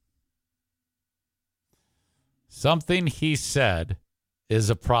 Something he said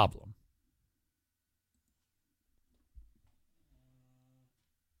is a problem.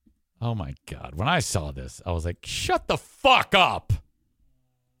 Oh, my God. When I saw this, I was like, shut the fuck up.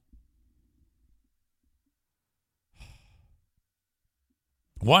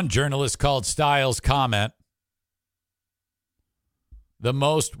 One journalist called Styles' comment the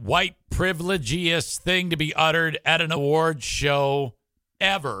most white privilegiest thing to be uttered at an awards show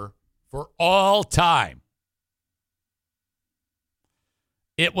ever for all time.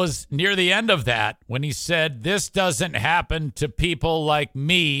 It was near the end of that when he said, this doesn't happen to people like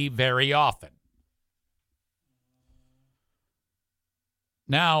me very often.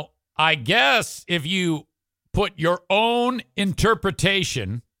 Now, I guess if you put your own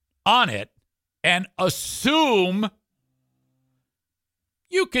interpretation on it and assume,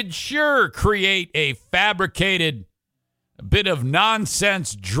 you could sure create a fabricated bit of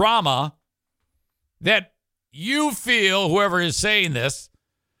nonsense drama that you feel, whoever is saying this,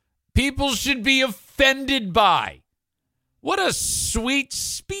 people should be offended by. What a sweet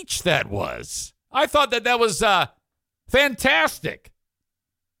speech that was. I thought that was fantastic.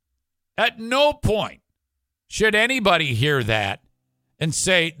 At no point should anybody hear that and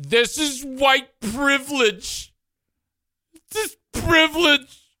say, this is white privilege. This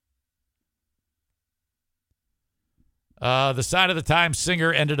privilege. The Sign of the Times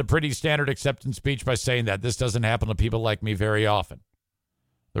singer ended a pretty standard acceptance speech by saying that this doesn't happen to people like me very often.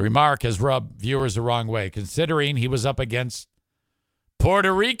 The remark has rubbed viewers the wrong way, considering he was up against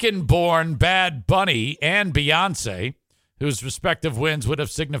Puerto Rican-born Bad Bunny and Beyonce, whose respective wins would have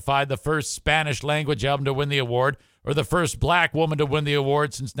signified the first Spanish-language album to win the award or the first black woman to win the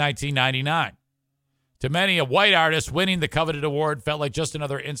award since 1999. To many, a white artist winning the coveted award felt like just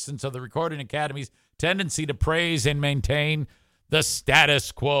another instance of the Recording Academy's tendency to praise and maintain the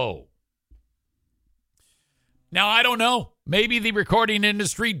status quo. Now, I don't know. Maybe the recording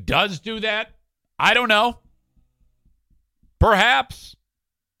industry does do that. I don't know. Perhaps.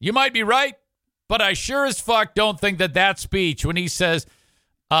 You might be right. But I sure as fuck don't think that speech, when he says,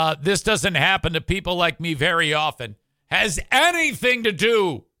 this doesn't happen to people like me very often, has anything to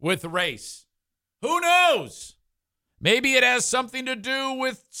do with race. Who knows? Maybe it has something to do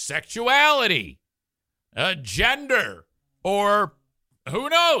with sexuality, gender, or who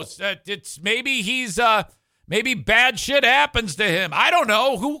knows? It's maybe he's maybe bad shit happens to him. I don't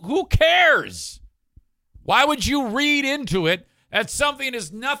know. Who cares? Why would you read into it that something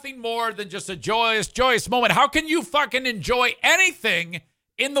is nothing more than just a joyous moment? How can you fucking enjoy anything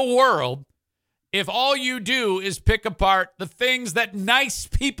in the world if all you do is pick apart the things that nice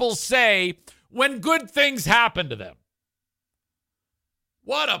people say when good things happen to them?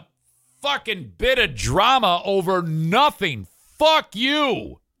 What a fucking bit of drama over nothing. Fuck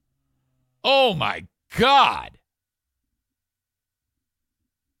you. Oh my God.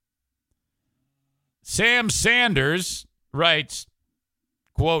 Sam Sanders writes,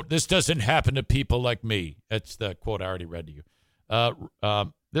 quote, "This doesn't happen to people like me." That's the quote I already read to you.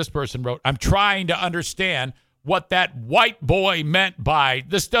 This person wrote, "I'm trying to understand what that white boy meant by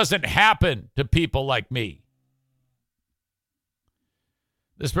this doesn't happen to people like me."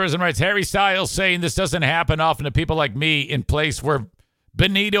 This person writes, "Harry Styles saying this doesn't happen often to people like me in place where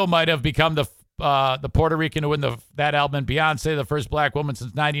Benito might have become the Puerto Rican to win that album and Beyonce, the first black woman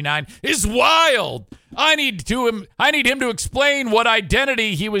since '99, is wild. I need him to explain what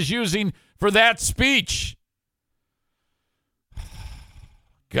identity he was using for that speech."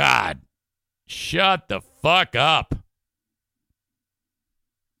 God, shut the fuck up.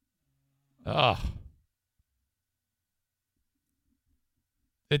 Oh.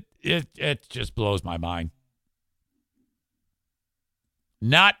 It just blows my mind.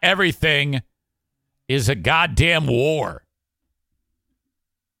 Not everything is a goddamn war.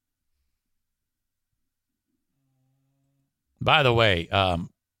 By the way,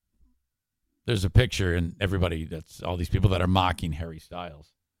 there's a picture, and everybody, that's all these people that are mocking Harry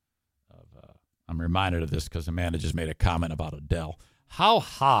Styles. I'm reminded of this because Amanda just made a comment about Adele. How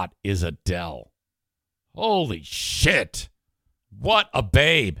hot is Adele? Holy shit. What a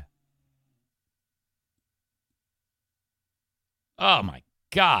babe. Oh, my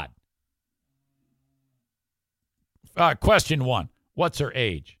God. Question 1. What's her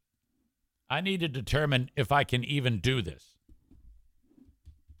age? I need to determine if I can even do this.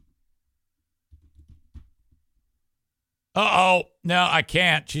 Uh-oh. No, I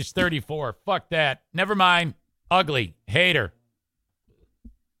can't. She's 34. Fuck that. Never mind. Ugly. Hate her.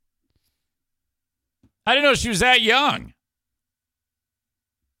 I didn't know she was that young.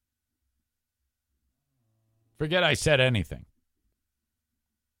 Forget I said anything.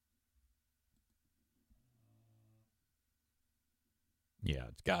 Yeah,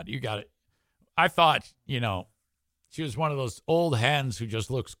 it's God. You got it. I thought, she was one of those old hens who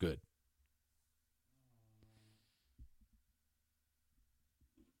just looks good.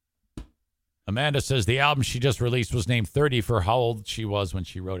 Amanda says the album she just released was named 30 for how old she was when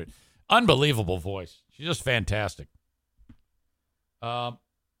she wrote it. Unbelievable voice. She's just fantastic.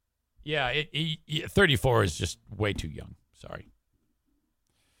 34 is just way too young. Sorry.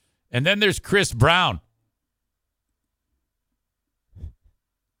 And then there's Chris Brown.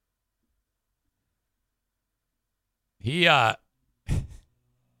 He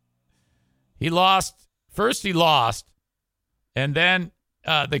lost. First he lost, and then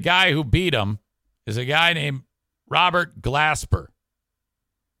the guy who beat him is a guy named Robert Glasper.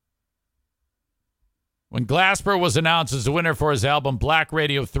 When Glasper was announced as the winner for his album Black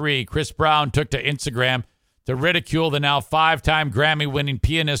Radio 3, Chris Brown took to Instagram to ridicule the now 5-time Grammy-winning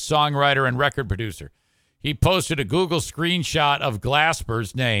pianist, songwriter, and record producer. He posted a Google screenshot of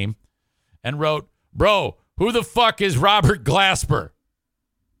Glasper's name and wrote, "Bro, who the fuck is Robert Glasper?"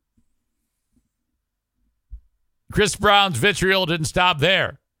 Chris Brown's vitriol didn't stop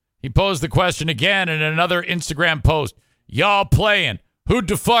there. He posed the question again in another Instagram post. "Y'all playing. Who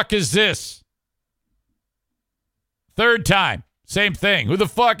the fuck is this?" Third time, same thing. "Who the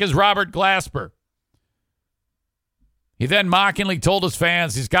fuck is Robert Glasper?" He then mockingly told his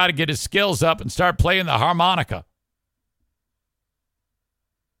fans he's got to get his skills up and start playing the harmonica.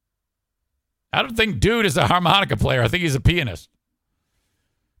 I don't think dude is a harmonica player. I think he's a pianist.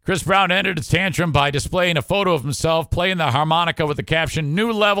 Chris Brown ended his tantrum by displaying a photo of himself playing the harmonica with the caption,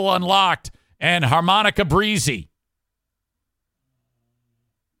 "New level unlocked and harmonica breezy."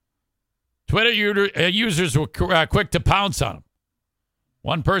 Twitter users were quick to pounce on him.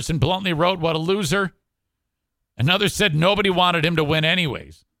 One person bluntly wrote, "What a loser." Another said nobody wanted him to win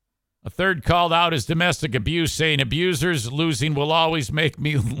anyways. A third called out his domestic abuse, saying abusers losing will always make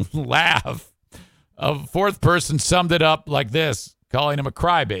me laugh. A fourth person summed it up like this, calling him a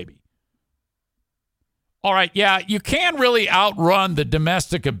crybaby. All right, yeah, you can't really outrun the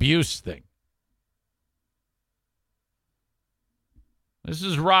domestic abuse thing. This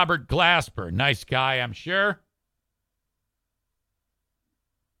is Robert Glasper. Nice guy, I'm sure.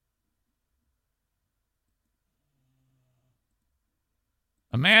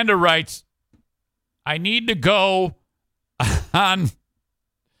 Amanda writes, "I need to go on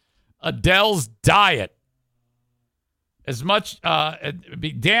Adele's diet. As much,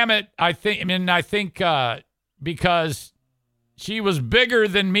 damn it, I think because she was bigger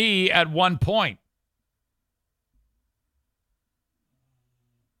than me at one point."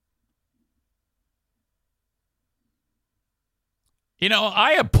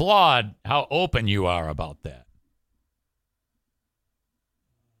 I applaud how open you are about that.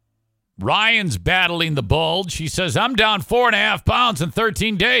 Ryan's battling the bulge. He says, I'm down 4.5 pounds in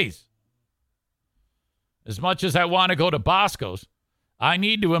 13 days. As much as I want to go to Bosco's, I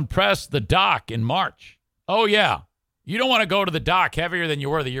need to impress the doc in March. Oh, yeah. You don't want to go to the doc heavier than you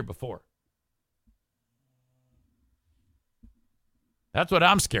were the year before. That's what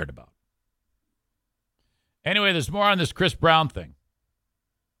I'm scared about. Anyway, there's more on this Chris Brown thing.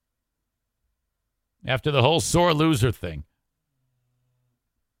 After the whole sore loser thing.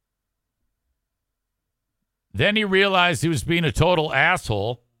 Then he realized he was being a total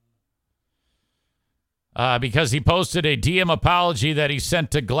asshole because he posted a DM apology that he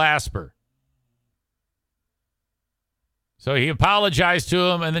sent to Glasper. So he apologized to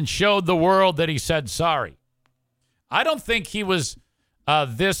him and then showed the world that he said sorry. I don't think he was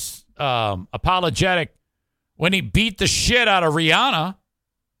this apologetic when he beat the shit out of Rihanna.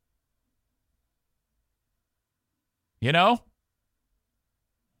 You know?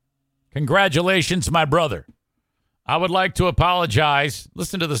 Congratulations, my brother. I would like to apologize.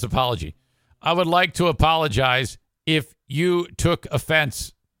 Listen to this apology. I would like to apologize if you took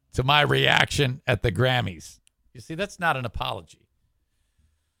offense to my reaction at the Grammys. You see, that's not an apology.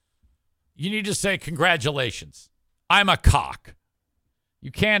 You need to say congratulations. I'm a cock.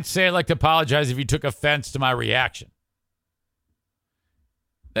 You can't say I'd like to apologize if you took offense to my reaction.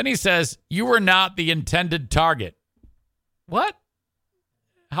 Then he says, you were not the intended target. What?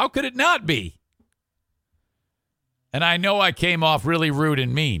 How could it not be? And I know I came off really rude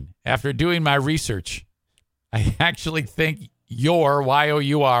and mean. After doing my research, I actually think you're,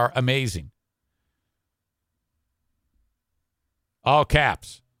 Y-O-U-R, amazing. All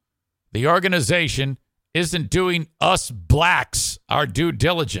caps. The organization isn't doing us blacks our due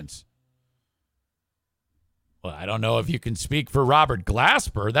diligence. Well, I don't know if you can speak for Robert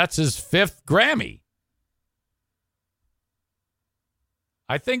Glasper. That's his 5th Grammy.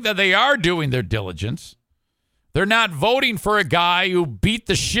 I think that they are doing their diligence. They're not voting for a guy who beat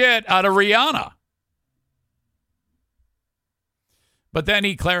the shit out of Rihanna. But then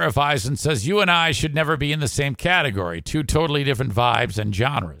he clarifies and says, you and I should never be in the same category. 2 totally different vibes and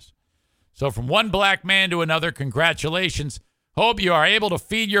genres. So from one black man to another, congratulations. Hope you are able to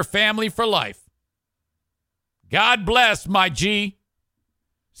feed your family for life. God bless, my G.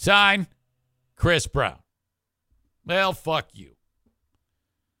 Sign, Chris Brown. Well, fuck you.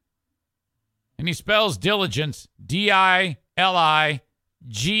 And he spells diligence, D-I-L-I-G-E-N-S-E.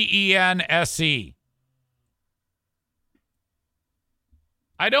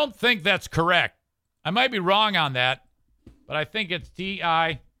 I don't think that's correct. I might be wrong on that, but I think it's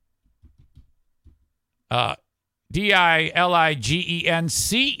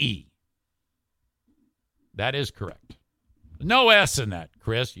D-I-L-I-G-E-N-C-E. That is correct. No S in that,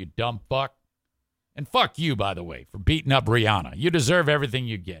 Chris, you dumb fuck. And fuck you, by the way, for beating up Rihanna. You deserve everything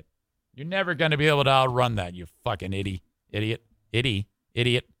you get. You're never going to be able to outrun that, you fucking idiot. Jesus,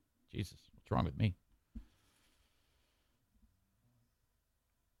 what's wrong with me?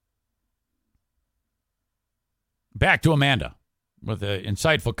 Back to Amanda with an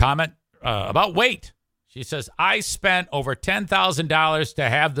insightful comment about weight. She says, I spent over $10,000 to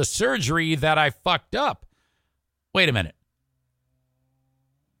have the surgery that I fucked up. Wait a minute.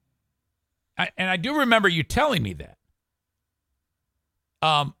 I do remember you telling me that.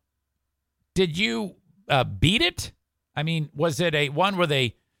 Did you beat it? I mean, was it a one where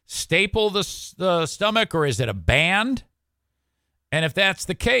they staple the stomach, or is it a band? And if that's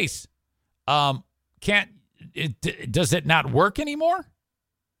the case, does it not work anymore?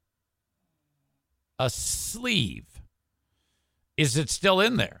 A sleeve. Is it still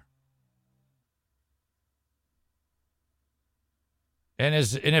in there? And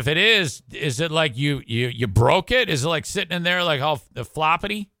if it is it like you broke it? Is it like sitting in there like all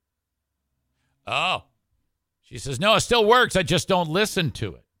floppity? Oh. She says, no, it still works. I just don't listen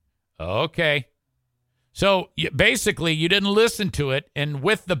to it. Okay. So basically you didn't listen to it, and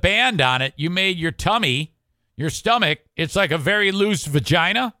with the band on it, you made your tummy, your stomach, it's like a very loose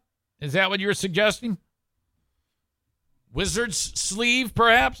vagina. Is that what you were suggesting? Wizard's sleeve,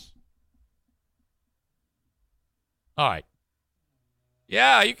 perhaps? All right.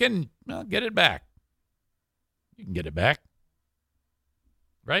 Yeah, you can get it back. You can get it back.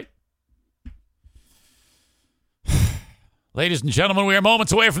 Right? Ladies and gentlemen, we are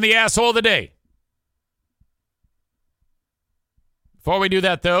moments away from the asshole of the day. Before we do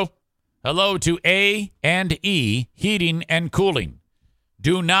that, though, hello to A&E Heating and Cooling.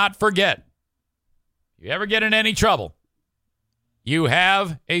 Do not forget, if you ever get in any trouble, you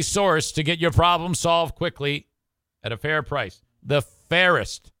have a source to get your problem solved quickly at a fair price. The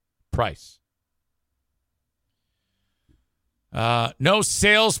fairest price. No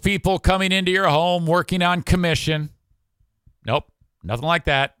salespeople coming into your home working on commission. Nope, nothing like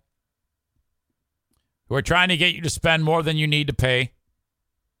that. Who are trying to get you to spend more than you need to pay,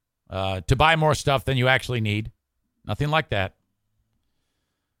 to buy more stuff than you actually need. Nothing like that.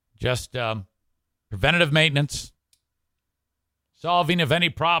 Just preventative maintenance. Solving of any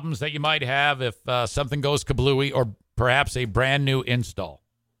problems that you might have if something goes kablooey, or perhaps a brand new install.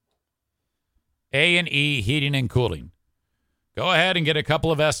 A&E Heating and Cooling. Go ahead and get a couple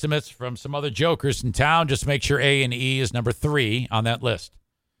of estimates from some other jokers in town. Just make sure A&E is number 3 on that list.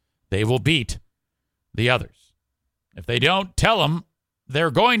 They will beat the others. If they don't, tell them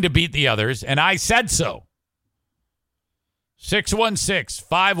they're going to beat the others, and I said so.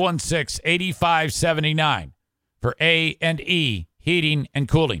 616-516-8579 for A&E Heating and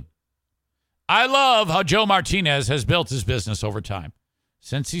Cooling. I love how Joe Martinez has built his business over time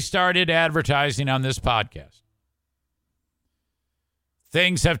since he started advertising on this podcast.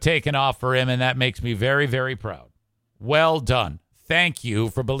 Things have taken off for him, and that makes me very, very proud. Well done. Thank you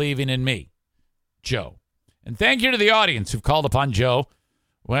for believing in me, Joe. And thank you to the audience who've called upon Joe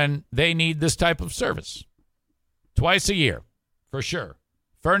when they need this type of service. Twice a year, for sure.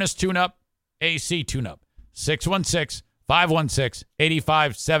 Furnace tune-up, AC tune-up.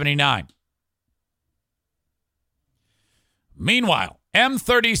 616-516-8579. Meanwhile,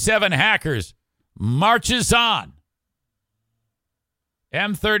 M37 Hackers marches on.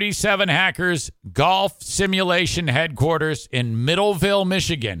 M37 Hackers Golf Simulation Headquarters in Middleville,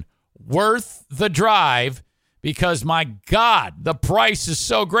 Michigan. Worth the drive because, my God, the price is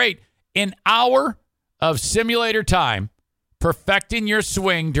so great. An hour of simulator time, perfecting your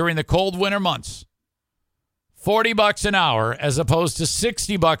swing during the cold winter months. $40 an hour as opposed to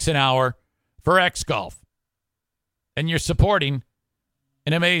 $60 an hour for X Golf. And you're supporting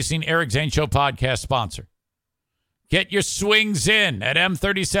an amazing Eric Zane Show podcast sponsor. Get your swings in at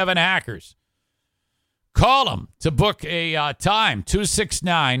M37 Hackers. Call them to book a time,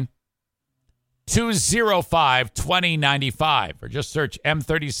 269-205-2095, or just search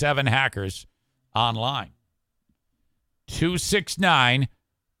M37 Hackers online.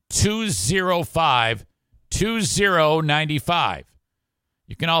 269-205-2095.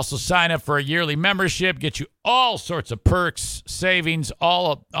 You can also sign up for a yearly membership, get you all sorts of perks, savings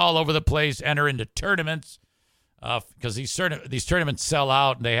all over the place, enter into tournaments. Because these tournaments sell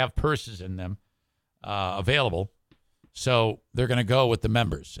out and they have purses in them available. So they're going to go with the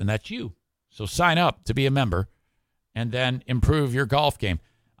members, and that's you. So sign up to be a member and then improve your golf game.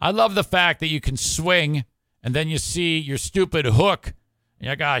 I love the fact that you can swing and then you see your stupid hook. And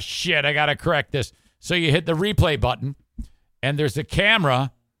you're like, oh, shit, I got to correct this. So you hit the replay button, and there's a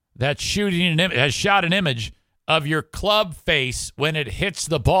camera that's has shot an image of your club face when it hits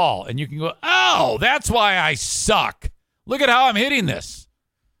the ball. And you can go, oh, that's why I suck. Look at how I'm hitting this.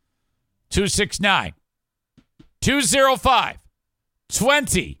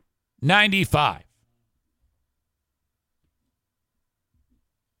 269-205-2095.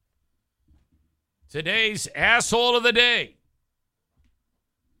 Today's asshole of the day.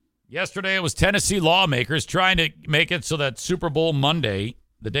 Yesterday it was Tennessee lawmakers trying to make it so that Super Bowl Monday,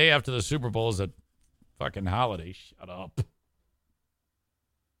 the day after the Super Bowl, is a fucking holiday. Shut up.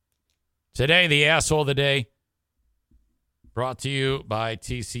 Today, the asshole of the day, brought to you by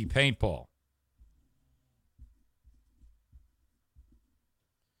TC Paintball.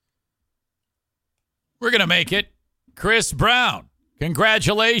 We're going to make it. Chris Brown,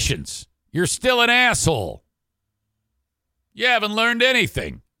 congratulations. You're still an asshole. You haven't learned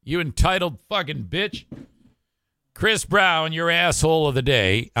anything, you entitled fucking bitch. Chris Brown, your asshole of the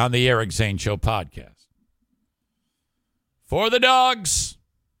day on the Eric Zane Show podcast. For the dogs,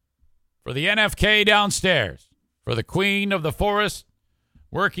 for the NFK downstairs, for the queen of the forest,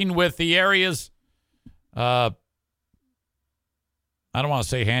 working with the area's, I don't want to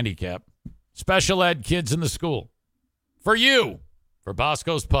say handicap, special ed kids in the school. For you, for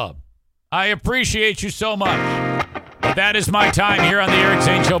Bosco's Pub. I appreciate you so much. But that is my time here on the Eric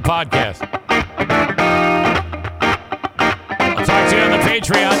Zane Show podcast. I'll talk to you on the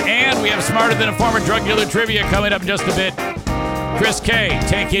Patreon, and we have Smarter Than a Former Drug Dealer trivia coming up in just a bit. Chris K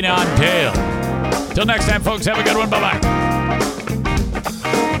taking on Dale. Till next time, folks, have a good one. Bye-bye.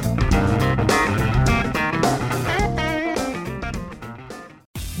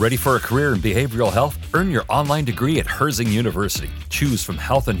 Ready for a career in behavioral health? Earn your online degree at Herzing University. Choose from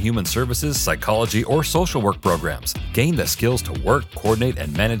health and human services, psychology, or social work programs. Gain the skills to work, coordinate,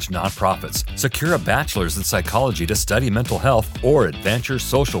 and manage nonprofits. Secure a bachelor's in psychology to study mental health, or advance your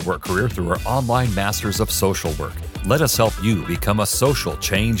social work career through our online Masters of Social Work. Let us help you become a social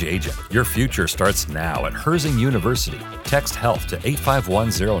change agent. Your future starts now at Herzing University. Text HEALTH to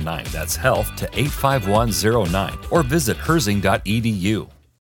 85109. That's HEALTH to 85109. Or visit herzing.edu.